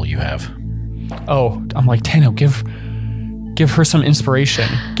whatever roll you have. Oh, I'm like, Tano, give her some inspiration.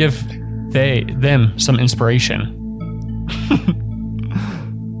 Give them some inspiration.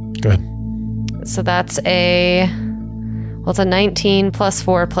 Go ahead. So that's it's a 19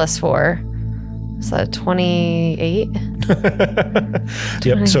 +4 +4. So 28.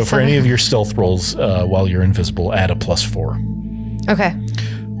 Yep. So for any of your stealth rolls while you're invisible, add a +4. Okay.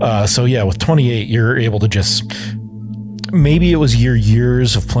 So yeah, with 28, you're able to just... Maybe it was your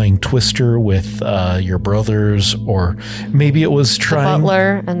years of playing Twister with your brothers, or maybe it was trying... The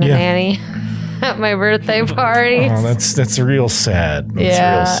butler and the nanny at my birthday party. Oh, that's real sad.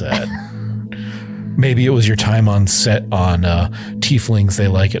 That's real sad. Maybe it was your time on set on Tieflings They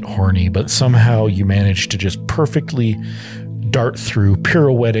Like It Horny, but somehow you managed to just perfectly dart through,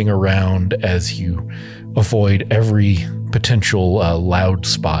 pirouetting around as you avoid every potential loud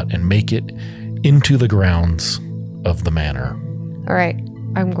spot and make it into the grounds of the manor. All right.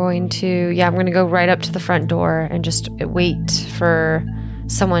 I'm going to go right up to the front door and just wait for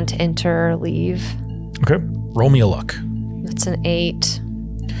someone to enter or leave. Okay. Roll me a luck. That's an 8.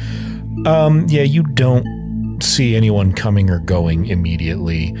 Yeah, you don't see anyone coming or going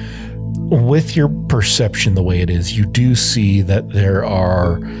immediately. With your perception the way it is, you do see that there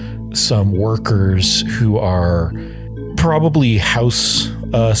are some workers who are probably house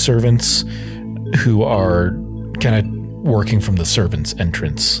servants who are kind of working from the servants'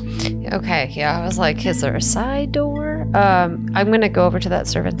 entrance. Okay, yeah, I was like, is there a side door? I'm going to go over to that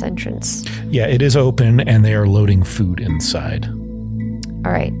servant's entrance. Yeah, it is open, and they are loading food inside.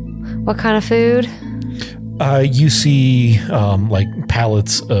 All right. What kind of food? You see like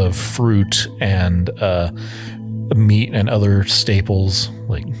pallets of fruit and meat and other staples,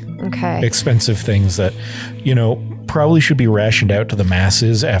 like expensive things that, probably should be rationed out to the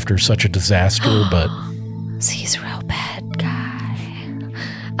masses after such a disaster, but... So he's a real bad guy.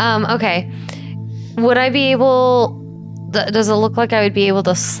 Okay. Would I be able... Does it look like I would be able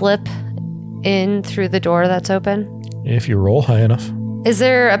to slip in through the door that's open? If you roll high enough. Is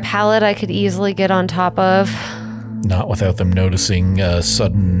there a pallet I could easily get on top of? Not without them noticing a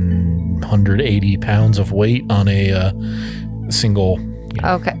sudden 180 pounds of weight on a single...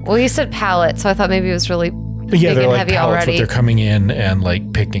 Okay. Well, you said pallet, so I thought maybe it was really yeah, big they're and like heavy pallets already. that they're coming in and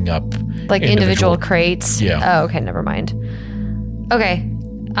like picking up. Like individual crates? Yeah. Oh, okay. Never mind. Okay.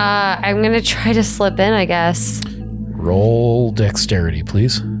 I'm going to try to slip in, I guess. Roll dexterity,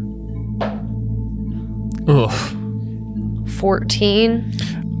 please. Oof. 14.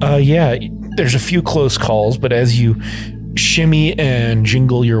 Yeah, there's a few close calls, but as you shimmy and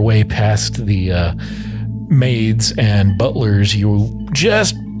jingle your way past the maids and butlers, you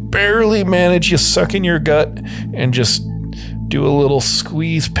just barely manage. You suck in your gut and just do a little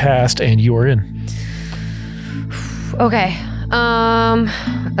squeeze past, and you are in. Okay.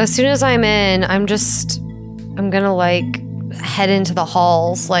 As soon as I'm in, I'm gonna like head into the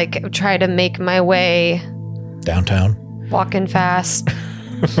halls, like try to make my way Downtown. walking fast.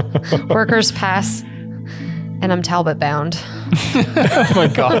 Workers pass, and I'm Talbot bound. Oh my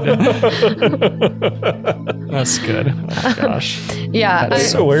god. That's good. Oh gosh. Yeah.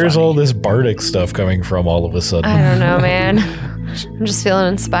 So where's all this bardic stuff coming from all of a sudden? I don't know, man. I'm just feeling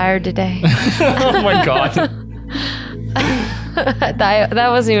inspired today. Oh my god. that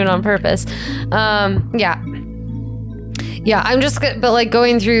wasn't even on purpose. Yeah, I'm just but like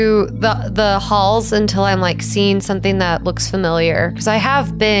going through the halls until I'm like seeing something that looks familiar, because I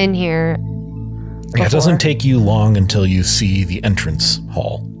have been here before. Yeah, it doesn't take you long until you see the entrance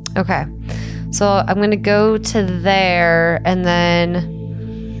hall. Okay, so I'm gonna go to there and then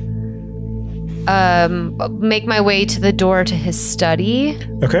make my way to the door to his study.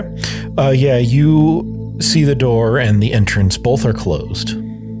 Okay. Yeah, you see the door and the entrance. Both are closed.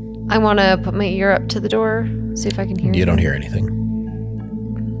 I want to put my ear up to the door, see if I can hear. You don't hear anything.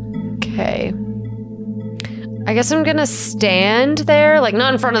 Okay. I guess I'm gonna stand there, like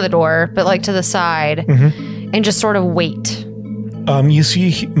not in front of the door, but like to the side, and just sort of wait. You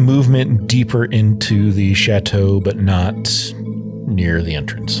see movement deeper into the chateau, but not near the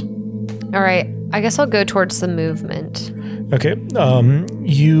entrance. All right. I guess I'll go towards the movement. Okay.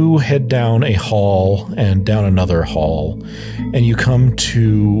 You head down a hall and down another hall, and you come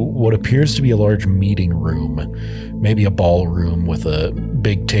to what appears to be a large meeting room, maybe a ballroom with a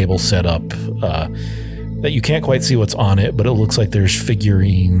big table set up that you can't quite see what's on it, but it looks like there's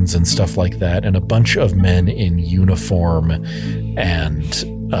figurines and stuff like that, and a bunch of men in uniform and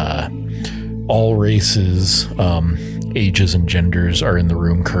all races, ages and genders are in the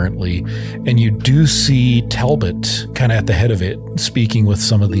room currently. And you do see Talbot kind of at the head of it, speaking with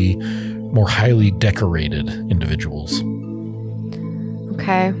some of the more highly decorated individuals.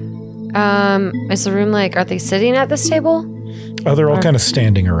 Okay. Is the room like, are they sitting at this table? They're all kind of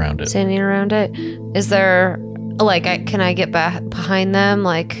standing around it. Standing around it? Is there, like, can I get behind them,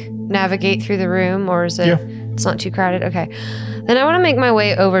 like, navigate through the room, or is it, it's not too crowded? Okay. Then I want to make my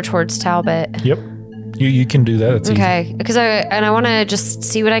way over towards Talbot. Yep. You can do that. It's okay. Because I want to just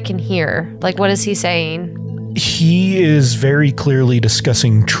see what I can hear. Like, what is he saying? He is very clearly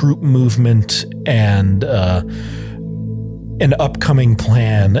discussing troop movement and an upcoming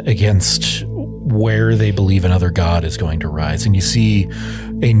plan against where they believe another god is going to rise. And you see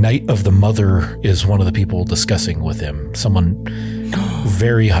a Knight of the Mother is one of the people discussing with him. Someone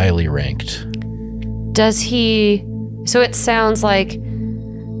very highly ranked. Does he... So it sounds like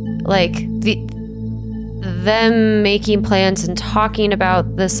them making plans and talking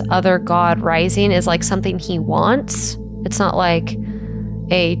about this other god rising is like something he wants. It's not like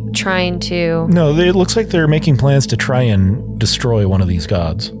a trying to... No, it looks like they're making plans to try and destroy one of these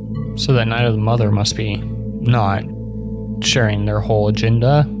gods. So that Knight of the Mother must be not sharing their whole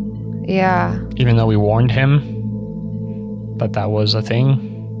agenda, Yeah. even though we warned him that was a thing.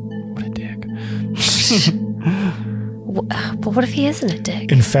 What a dick. But what if he isn't a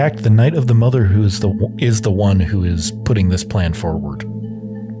dick? In fact, the Knight of the Mother who is the one who is putting this plan forward.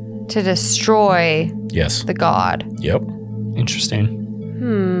 To destroy Yes. the god. Yep. Interesting.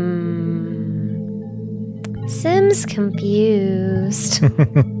 Sim's confused.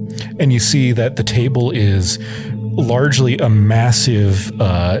 And you see that the table is largely a massive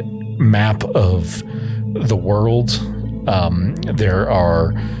map of the world. There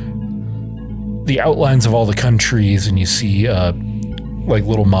are the outlines of all the countries, and you see like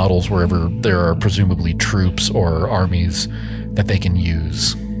little models wherever there are presumably troops or armies that they can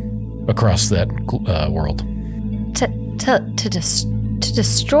use across that world. To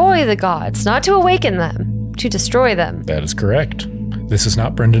destroy the gods, not to awaken them, to destroy them. That is correct. This is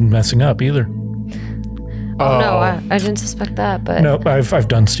not Brendan messing up either. Oh, no, I didn't suspect that, but... No, I've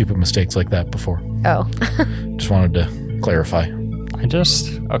done stupid mistakes like that before. Oh. Just wanted to clarify.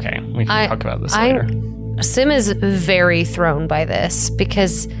 Okay, we can talk about this later. Sim is very thrown by this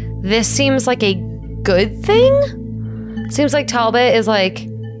because this seems like a good thing. Seems like Talbot is like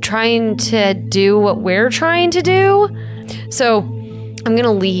trying to do what we're trying to do. So I'm going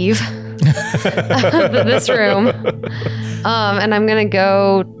to leave this room. And I'm going to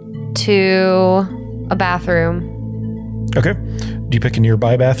go to a bathroom. Okay. Do you pick a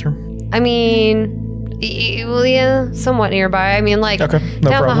nearby bathroom? I mean, well, yeah, somewhat nearby. I mean, like Okay, no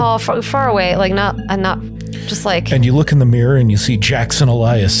down problem. the hall, far away. Like not just like. And you look in the mirror and you see Jackson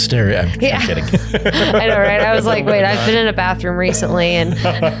Elias staring. I'm kidding. I know, right? I was like, wait, I've been in a bathroom recently, and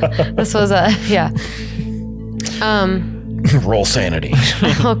this was yeah. Roll sanity.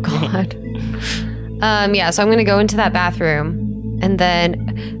 Oh God. Yeah. So I'm gonna go into that bathroom, and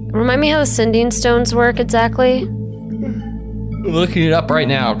then remind me how the sending stones work exactly. Looking it up right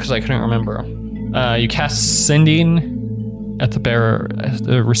now because I couldn't remember. You cast Sending at the bearer.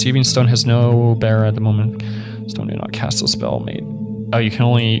 The receiving stone has no bearer at the moment. Stone do not cast a spell made. Oh, you can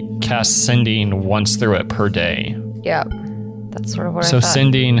only cast Sending once through it per day. Yeah. That's sort of what I So thought.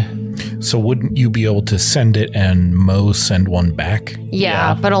 Sending. So wouldn't you be able to send it and Mo send one back?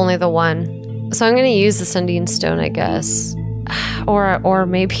 Yeah, but only the one. So I'm gonna use the sending stone, I guess. Or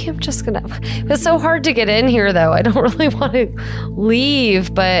maybe I'm just gonna. It's so hard to get in here, though. I don't really want to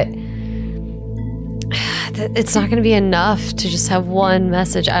leave, but it's not gonna be enough to just have one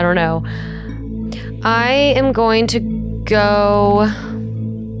message. I don't know. I am going to go.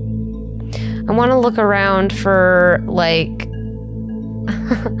 I want to look around for like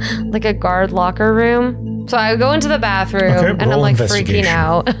a guard locker room. So I go into the bathroom and I'm roll like freaking investigation.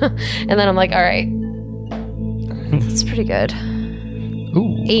 out. And then I'm like, all right. That's pretty good.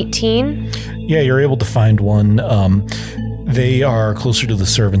 Ooh. 18. Yeah, you're able to find one. They are closer to the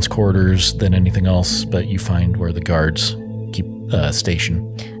servants' quarters than anything else, but you find where the guards keep station.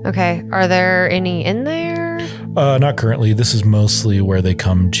 Okay. Are there any in there? Not currently. This is mostly where they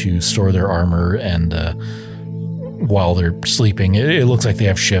come to store their armor, and while they're sleeping, it looks like they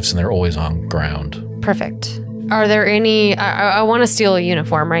have shifts and they're always on ground. Perfect. Are there any? I want to steal a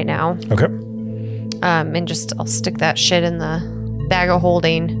uniform right now. Okay. And just I'll stick that shit in the bag of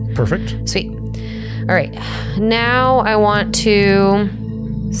holding. Perfect. Sweet. All right. Now I want to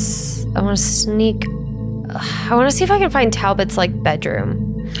sneak. I want to see if I can find Talbot's like bedroom.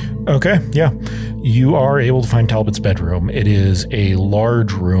 Okay, yeah. You are able to find Talbot's bedroom. It is a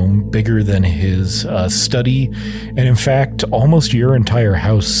large room, bigger than his study, and in fact, almost your entire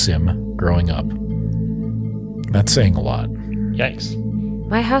house, Sim, growing up. That's saying a lot. Yikes.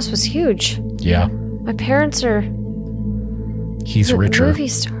 My house was huge. Yeah. My parents are He's richer. movie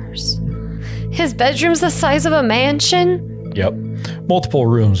stars. His bedroom's the size of a mansion? Yep. Multiple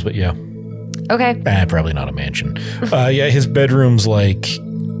rooms, but yeah. Okay. Probably not a mansion. Yeah, his bedroom's like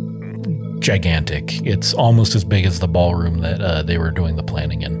gigantic. It's almost as big as the ballroom that they were doing the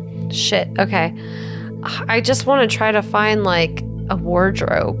planning in. Shit. Okay. I just want to try to find like a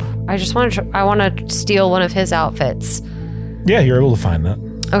wardrobe. I want to steal one of his outfits. Yeah, you're able to find that.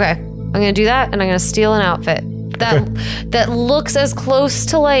 Okay. I'm going to do that, and I'm going to steal an outfit that looks as close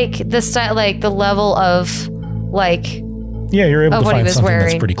to like the style, like the level of like. Yeah, you're able to what he find was something that's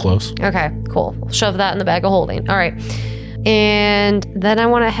wearing. pretty close. Okay, cool. We'll shove that in the bag of holding. All right. And then I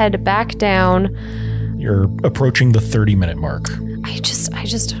want to head back down. You're approaching the 30-minute mark. I just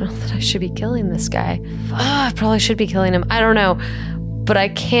don't know that I should be killing this guy. I probably should be killing him. I don't know. But I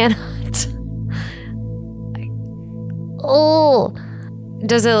cannot.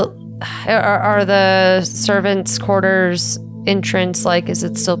 Does it... Are the servants' quarters entrance, like, is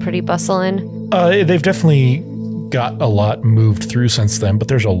it still pretty bustling? They've definitely got a lot moved through since then, but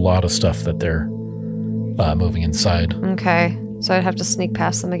there's a lot of stuff that they're moving inside. Okay. So I'd have to sneak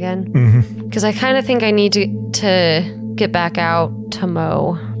past them again? Because I kind of think I need to get back out to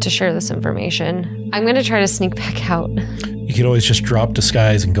Mo to share this information. I'm going to try to sneak back out. You could always just drop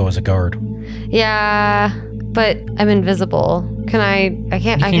disguise and go as a guard. Yeah, but I'm invisible. Can I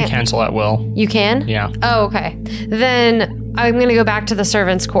can't. You can cancel at will. You can? Yeah. Oh, okay. Then I'm going to go back to the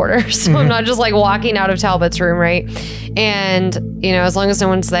servants' quarters. So I'm not just like walking out of Talbot's room, right? And, you know, as long as no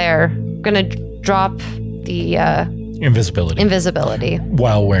one's there, I'm going to drop the invisibility.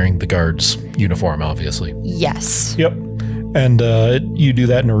 While wearing the guard's uniform, obviously. Yes. Yep. And you do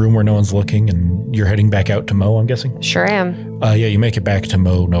that in a room where no one's looking, and you're heading back out to Mo, I'm guessing? Sure am. Yeah, you make it back to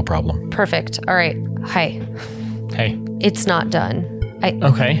Mo, no problem. Perfect. All right. Hi. Hey. It's not done.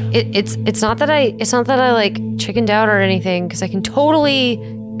 Okay. It's not that I like chickened out or anything, because I can totally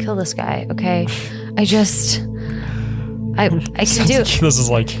kill this guy. Okay. I can do. This is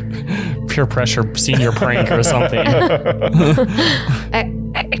like peer pressure senior prank or something.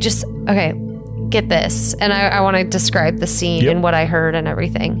 Okay. Get this, and I want to describe the scene and what I heard and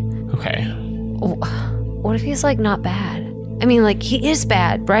everything. Okay. What if he's like not bad? I mean, like he is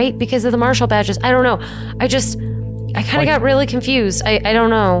bad, right? Because of the marshal badges. I don't know. I kind of got really confused. I don't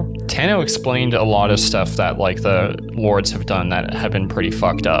know. Tano explained a lot of stuff that like the lords have done that have been pretty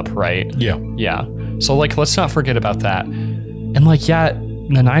fucked up, right? Yeah. Yeah. So like, let's not forget about that. And like, yeah,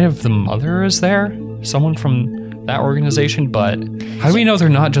 the Knight of the Mother is there. Someone from that organization, but how do we know they're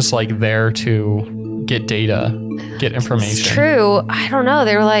not just like there to get data, get information? It's true. I don't know.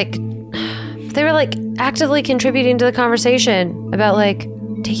 They were like actively contributing to the conversation about like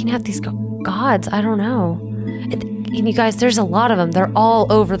taking out these gods. I don't know. And you guys, there's a lot of them. They're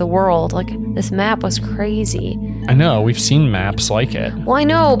all over the world. Like this map was crazy. I know. We've seen maps like it. Well, I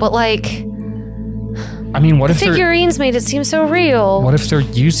know, but like, I mean, what the if figurines made it seem so real? What if they're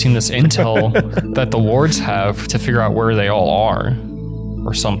using this intel that the lords have to figure out where they all are,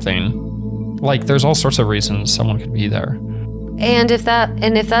 or something? Like, there's all sorts of reasons someone could be there. And if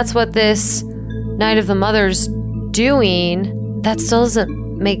that's what this Knight of the Mother's doing, that still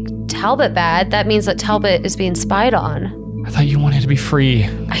doesn't make Talbot bad. That means that Talbot is being spied on. I thought you wanted to be free.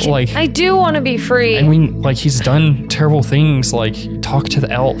 I do want to be free. I mean, like, he's done terrible things, like talk to the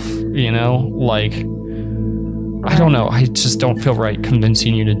elf, you know? Like, I don't know. I just don't feel right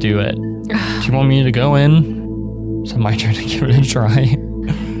convincing you to do it. Do you want me to go in? Is it my turn to give it a try?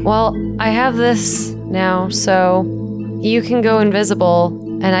 Well, I have this now, so you can go invisible,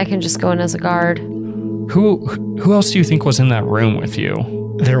 and I can just go in as a guard. Who else do you think was in that room with you?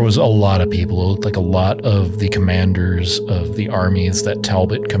 There was a lot of people. It looked like a lot of the commanders of the armies that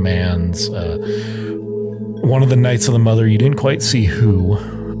Talbot commands. One of the Knights of the Mother, you didn't quite see who.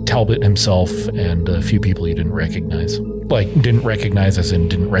 Talbot himself and a few people you didn't recognize. Like, didn't recognize as in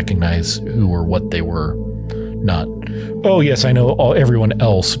didn't recognize who or what they were. Not, oh yes, I know everyone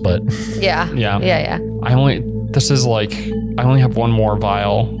else, but... Yeah. I only have one more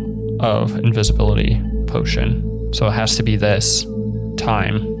vial of invisibility potion. So it has to be this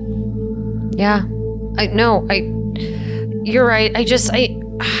time. Yeah. You're right. I just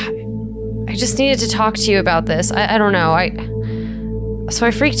needed to talk to you about this. I don't know. So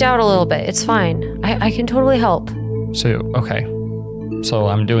I freaked out a little bit. It's fine. I can totally help. So, okay. So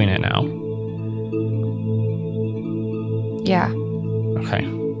I'm doing it now. Yeah. Okay.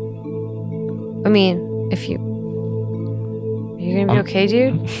 I mean, you're gonna be okay,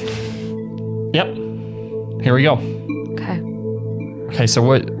 dude? Yep. Here we go. Okay. Okay, so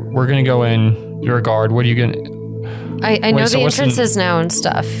we're gonna go in. You're a guard. What are you gonna... I know the entrances now and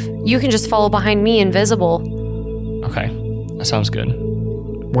stuff. You can just follow behind me invisible. Okay. That sounds good.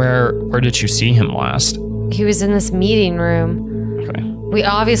 Where did you see him last? He was in this meeting room. Okay. We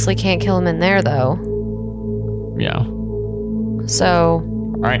obviously can't kill him in there, though. Yeah. So...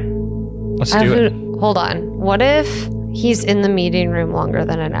 All right. Let's do it. Hold on. What if he's in the meeting room longer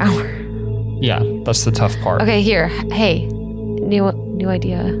than an hour? Yeah, that's the tough part. Okay, here. Hey, new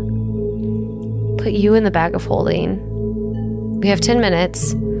idea. Put you in the bag of holding. We have 10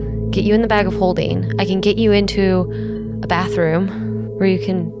 minutes. Get you in the bag of holding. I can get you into a bathroom where we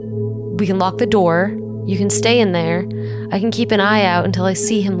can lock the door. You can stay in there. I can keep an eye out until I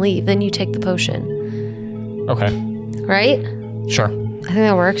see him leave. Then you take the potion. Okay. Right? Sure. I think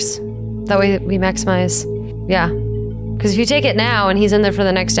that works. That way we maximize. Yeah. Because if you take it now and he's in there for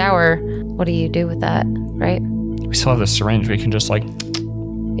the next hour, what do you do with that, right? We still have the syringe. We can just like...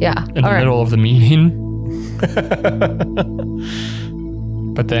 Yeah. In the middle of the meeting.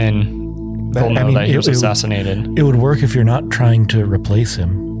 But then they'll know that he was assassinated. It would work if you're not trying to replace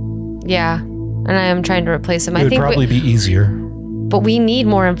him. Yeah. and I am trying to replace him. It would probably be easier. But we need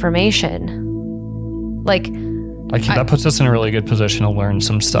more information. Like that puts us in a really good position to learn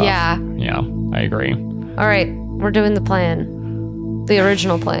some stuff. Yeah. Yeah, I agree. All right, we're doing the plan. The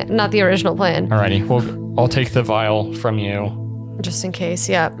original plan. Not the original plan. Alrighty, well, I'll take the vial from you. Just in case,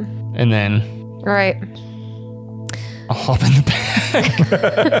 yep. And then... All right. I'll hop in the bag.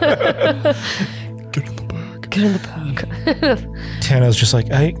 Get in the bag. Get in the bag. Tano's just like,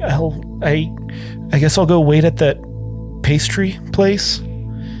 I guess I'll go wait at that pastry place.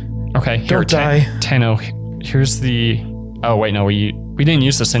 Okay, here, Don't die. Tano, here's the... Oh, wait, no, we didn't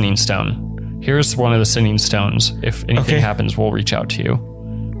use the sending stone. Here's one of the sending stones. If anything happens, we'll reach out to you.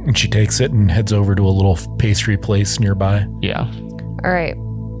 And she takes it and heads over to a little pastry place nearby. Yeah. All right.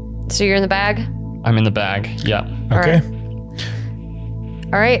 So you're in the bag? I'm in the bag, yeah. Okay.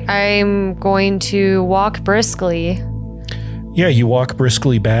 All right, I'm going to walk briskly. Yeah, you walk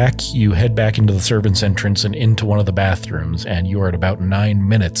briskly back. You head back into the servants' entrance and into one of the bathrooms, and you are at about 9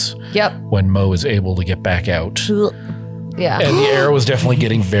 minutes Yep. when Mo is able to get back out. Yeah. And the air was definitely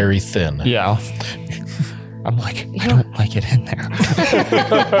getting very thin. Yeah. I'm like, I don't like it in there.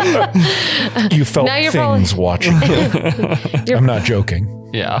 You felt Now you're things watching. I'm not joking.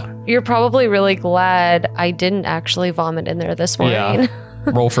 Yeah. You're probably really glad I didn't actually vomit in there this morning. Yeah.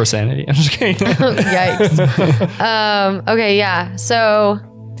 Roll for sanity. I'm just kidding. Yikes. Okay, yeah. So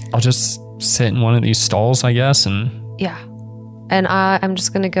I'll just sit in one of these stalls, I guess, and... yeah. And I'm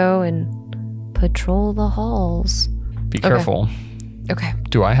just going to go and patrol the halls. Be careful. Okay.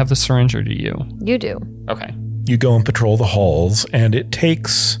 Do I have the syringe or do you? You do. Okay. You go and patrol the halls, and it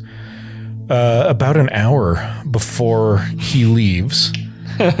takes about an hour before he leaves.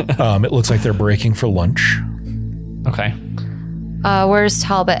 It looks like they're breaking for lunch. Okay. Where's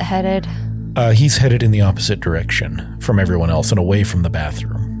Talbot headed? He's headed in the opposite direction from everyone else and away from the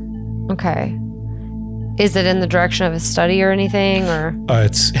bathroom. Okay. Is it in the direction of his study or anything, or?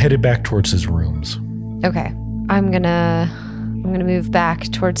 It's headed back towards his rooms. Okay. I'm gonna move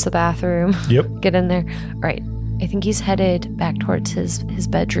back towards the bathroom. Yep. Get in there. All right. I think he's headed back towards his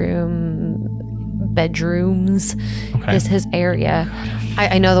bedrooms. Okay. His area.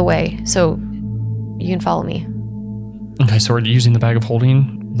 I know the way, so you can follow me. Okay, so we're using the bag of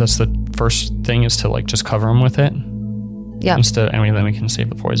holding. That's the first thing, is to like just cover him with it. Yeah. And then we can save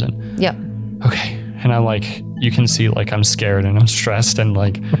the poison. Yep. Okay. And I like, you can see like I'm scared and I'm stressed and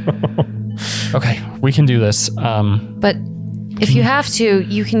like, okay, we can do this. But if you have to,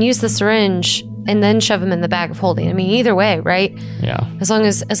 you can use the syringe and then shove him in the bag of holding. I mean, either way, right? Yeah. As long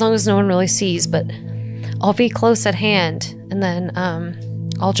as no one really sees, but I'll be close at hand, and then I'm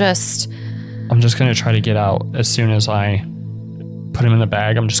just going to try to get out as soon as I put him in the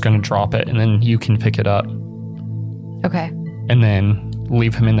bag. I'm just going to drop it and then you can pick it up. Okay. And then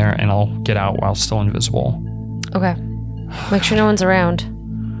leave him in there and I'll get out while still invisible. Okay. Make sure no one's around.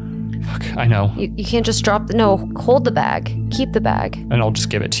 Fuck, I know. You can't just drop hold the bag. Keep the bag. And I'll just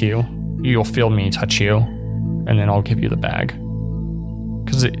give it to you. You'll feel me touch you and then I'll give you the bag.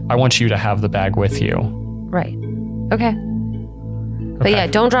 Because I want you to have the bag with you. Right. Okay. But yeah,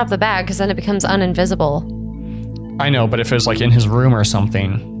 don't drop the bag because then it becomes uninvisible. I know, but if it was like in his room or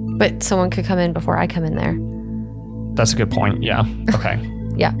something. But someone could come in before I come in there. That's a good point. Yeah. Okay.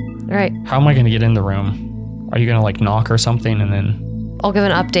 Yeah. All right. How am I going to get in the room? Are you going to like knock or something and then... I'll give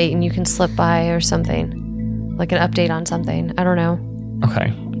an update and you can slip by or something. Like an update on something. I don't know.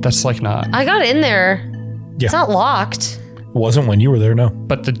 Okay. That's like not... I got in there. Yeah. It's not locked. It wasn't when you were there, no.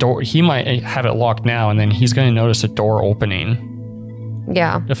 But the door, he might have it locked now and then he's going to notice a door opening.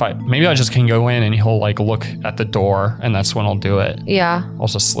 Yeah. Maybe I just can go in and he'll like look at the door and that's when I'll do it. Yeah. I'll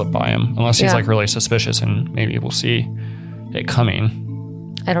just slip by him unless he's like really suspicious and maybe we'll see it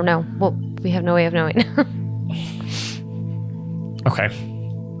coming. I don't know. Well, we have no way of knowing. Okay.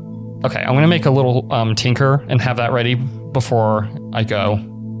 Okay, I'm going to make a little tinker and have that ready before I go.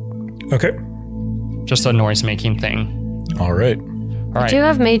 Okay. Just a noise-making thing. All right. All right. I do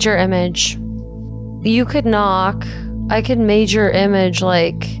have major image. You could knock. I could major image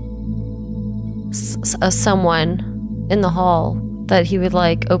like someone in the hall that he would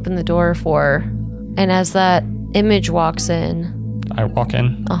like open the door for. And as that image walks in. I walk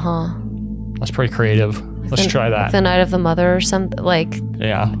in. Uh-huh. That's pretty creative. Let's try that. The Night of the Mother or something. Like,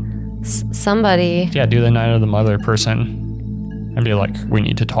 yeah. Somebody. Yeah, do the Night of the Mother person and be like, we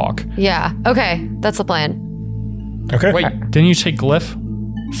need to talk. Yeah. Okay. That's the plan. Okay. Wait, didn't you take glyph?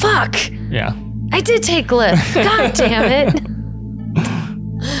 Fuck! Yeah. I did take glyph. God damn it.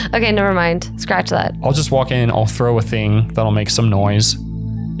 Okay, never mind. Scratch that. I'll just walk in, I'll throw a thing that'll make some noise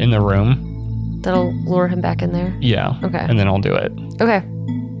in the room. That'll lure him back in there. Yeah. Okay. And then I'll do it. Okay.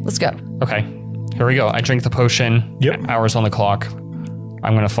 Let's go. Okay. Here we go. I drink the potion. Yep. Hours on the clock.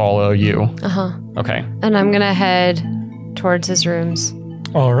 I'm going to follow you. Uh-huh. Okay. And I'm going to head towards his rooms.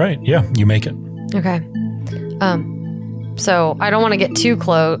 All right. Yeah, you make it. Okay. So I don't want to get too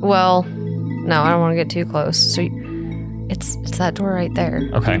close. Well, no, I don't want to get too close. So it's that door right there.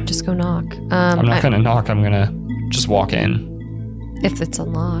 Okay. Just go knock. I'm not going to knock. I'm going to just walk in. If it's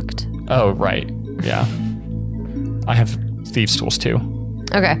unlocked. Oh, right. Yeah. I have thieves' tools too.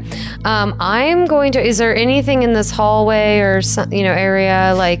 Okay. I'm going to. Is there anything in this hallway or some,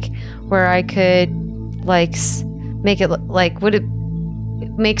 area like where I could like make it like? Would it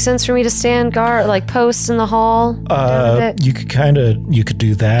make sense for me to stand guard, like post in the hall? You could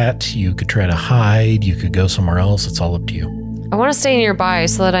do that. You could try to hide. You could go somewhere else. It's all up to you. I want to stay nearby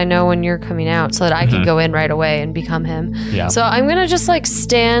so that I know when you're coming out, so that I can go in right away and become him. Yeah. So I'm gonna just like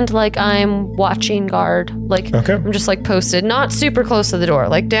stand like I'm watching guard. Like Okay. I'm just like posted, not super close to the door,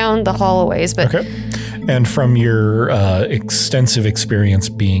 like down the hallways, but Okay. And from your extensive experience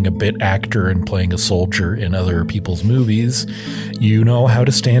being a bit actor and playing a soldier in other people's movies, you know how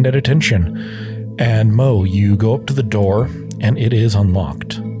to stand at attention. And Mo, you go up to the door and it is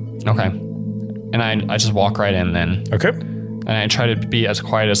unlocked. Okay. And I just walk right in then. Okay. And I try to be as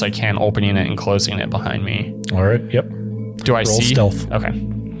quiet as I can, opening it and closing it behind me. All right. Yep. Do I Roll see? stealth. Okay.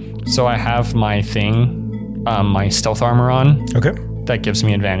 So I have my thing, my stealth armor on. Okay. That gives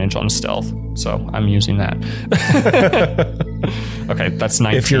me advantage on stealth. So I'm using that. Okay, that's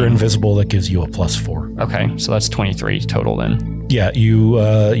 19. If you're invisible, that gives you a +4. Okay, so that's 23 total then. Yeah, you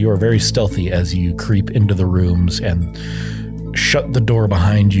are very stealthy as you creep into the rooms and shut the door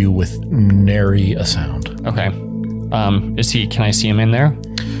behind you with nary a sound. Okay. Can I see him in there?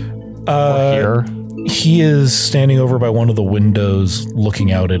 Or here? He is standing over by one of the windows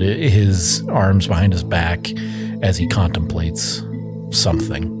looking out at it, his arms behind his back as he contemplates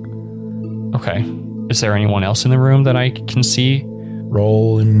something. Okay. Is there anyone else in the room that I can see?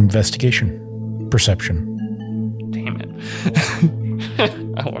 Roll investigation. Perception. Damn it.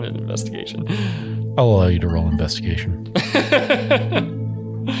 I wanted investigation. I'll allow you to roll investigation.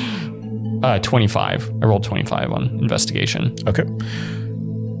 25. I rolled 25 on investigation. Okay.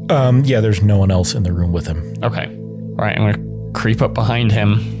 Yeah, there's no one else in the room with him. Okay. All right, I'm going to creep up behind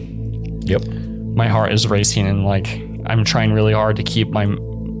him. Yep. My heart is racing and I'm trying really hard to keep my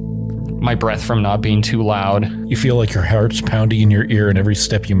breath from not being too loud. You feel like your heart's pounding in your ear and every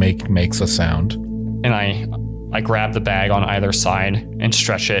step you make makes a sound. And I grab the bag on either side and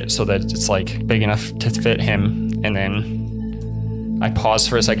stretch it so that it's big enough to fit him. And then I pause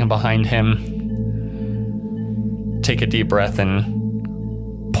for a second behind him, take a deep breath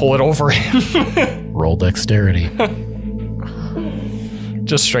and pull it over him. Roll dexterity.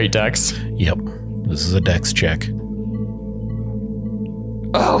 Just straight dex. Yep. This is a dex check.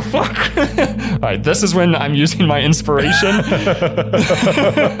 Oh, fuck. All right, this is when I'm using my inspiration.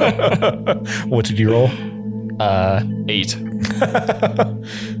 What did you roll? 8.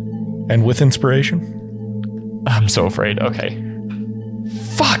 And with inspiration? I'm so afraid. Okay.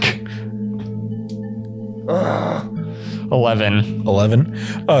 Fuck. 11. 11.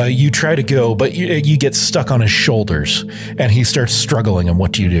 You try to go, but you get stuck on his shoulders, and he starts struggling. And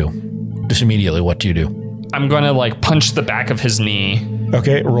what do you do? Just immediately, what do you do? I'm going to punch the back of his knee.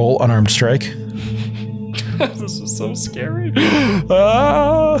 Okay, roll unarmed strike. This is so scary.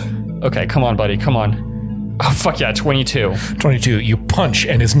 Okay, come on, buddy. Come on. Oh, fuck yeah, 22. 22. You punch,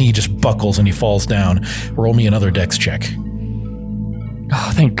 and his knee just buckles, and he falls down. Roll me another dex check.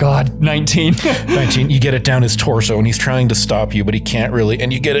 Oh, thank God. 19. 19. You get it down his torso, and he's trying to stop you, but he can't really.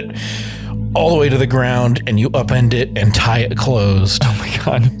 And you get it all the way to the ground, and you upend it and tie it closed. Oh, my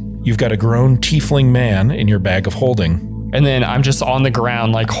God. You've got a grown tiefling man in your bag of holding. And then I'm just on the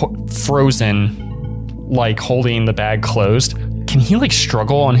ground, frozen, holding the bag closed. Can he,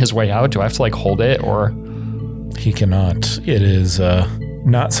 struggle on his way out? Do I have to, hold it, or...? He cannot. It is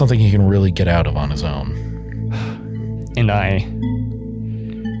not something he can really get out of on his own. And I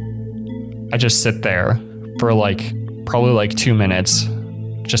just sit there for probably 2 minutes,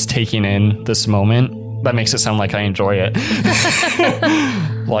 just taking in this moment. That makes it sound like I enjoy it.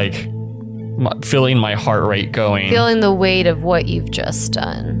 Feeling my heart rate going. Feeling the weight of what you've just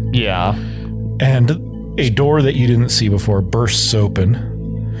done. Yeah. And a door that you didn't see before bursts open,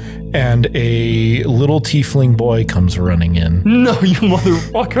 and a little tiefling boy comes running in. No, you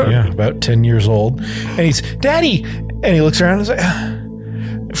motherfucker. Yeah, about 10 years old. And he's, Daddy! And he looks around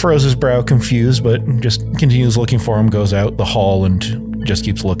and is froze his brow, confused, but just continues looking for him, goes out the hall and just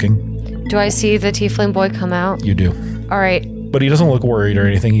keeps looking. Do I see the tiefling boy come out? You do. All right. But he doesn't look worried or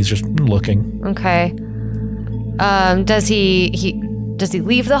anything. He's just looking. Okay. Does he does he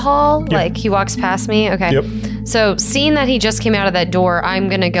leave the hall? Yep. Like he walks past me? Okay. Yep. So seeing that he just came out of that door, I'm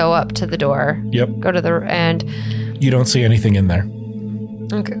going to go up to the door. Yep. Go to the, and You don't see anything in there.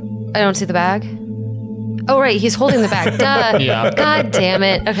 okay. I don't see the bag. Oh, right. He's holding the bag. Duh. Yeah. God damn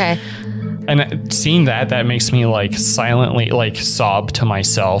it. Okay. And seeing that makes me like silently like sob to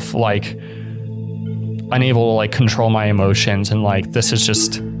myself, like unable to like control my emotions, and like this is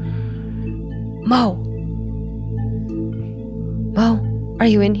just Mo, are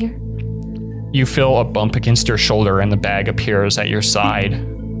you in here? you feel a bump against your shoulder and the bag appears at your side.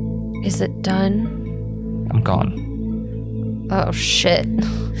 Is it done? I'm gone. Oh shit.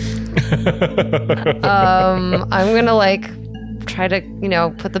 I'm gonna like try to,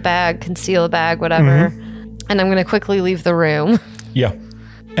 put the bag, conceal the bag, whatever. And I'm gonna quickly leave the room. Yeah.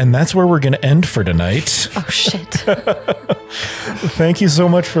 And that's where we're going to end for tonight. Oh shit. Thank you so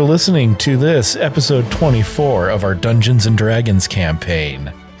much for listening to this episode 24 of our Dungeons and Dragons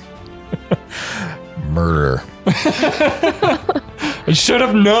campaign. Murder. I should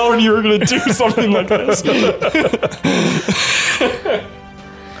have known you were going to do something like this.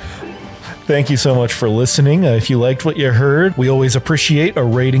 Thank you so much for listening. If you liked what you heard, we always appreciate a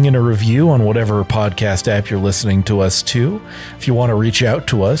rating and a review on whatever podcast app you're listening to us to. If you want to reach out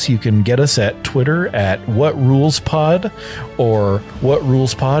to us, you can get us at Twitter at WhatRulesPod or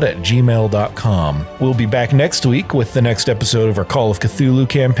WhatRulesPod@gmail.com. We'll be back next week with the next episode of our Call of Cthulhu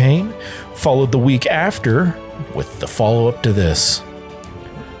campaign, followed the week after with the follow-up to this.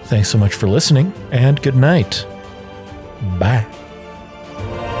 Thanks so much for listening, and good night. Bye.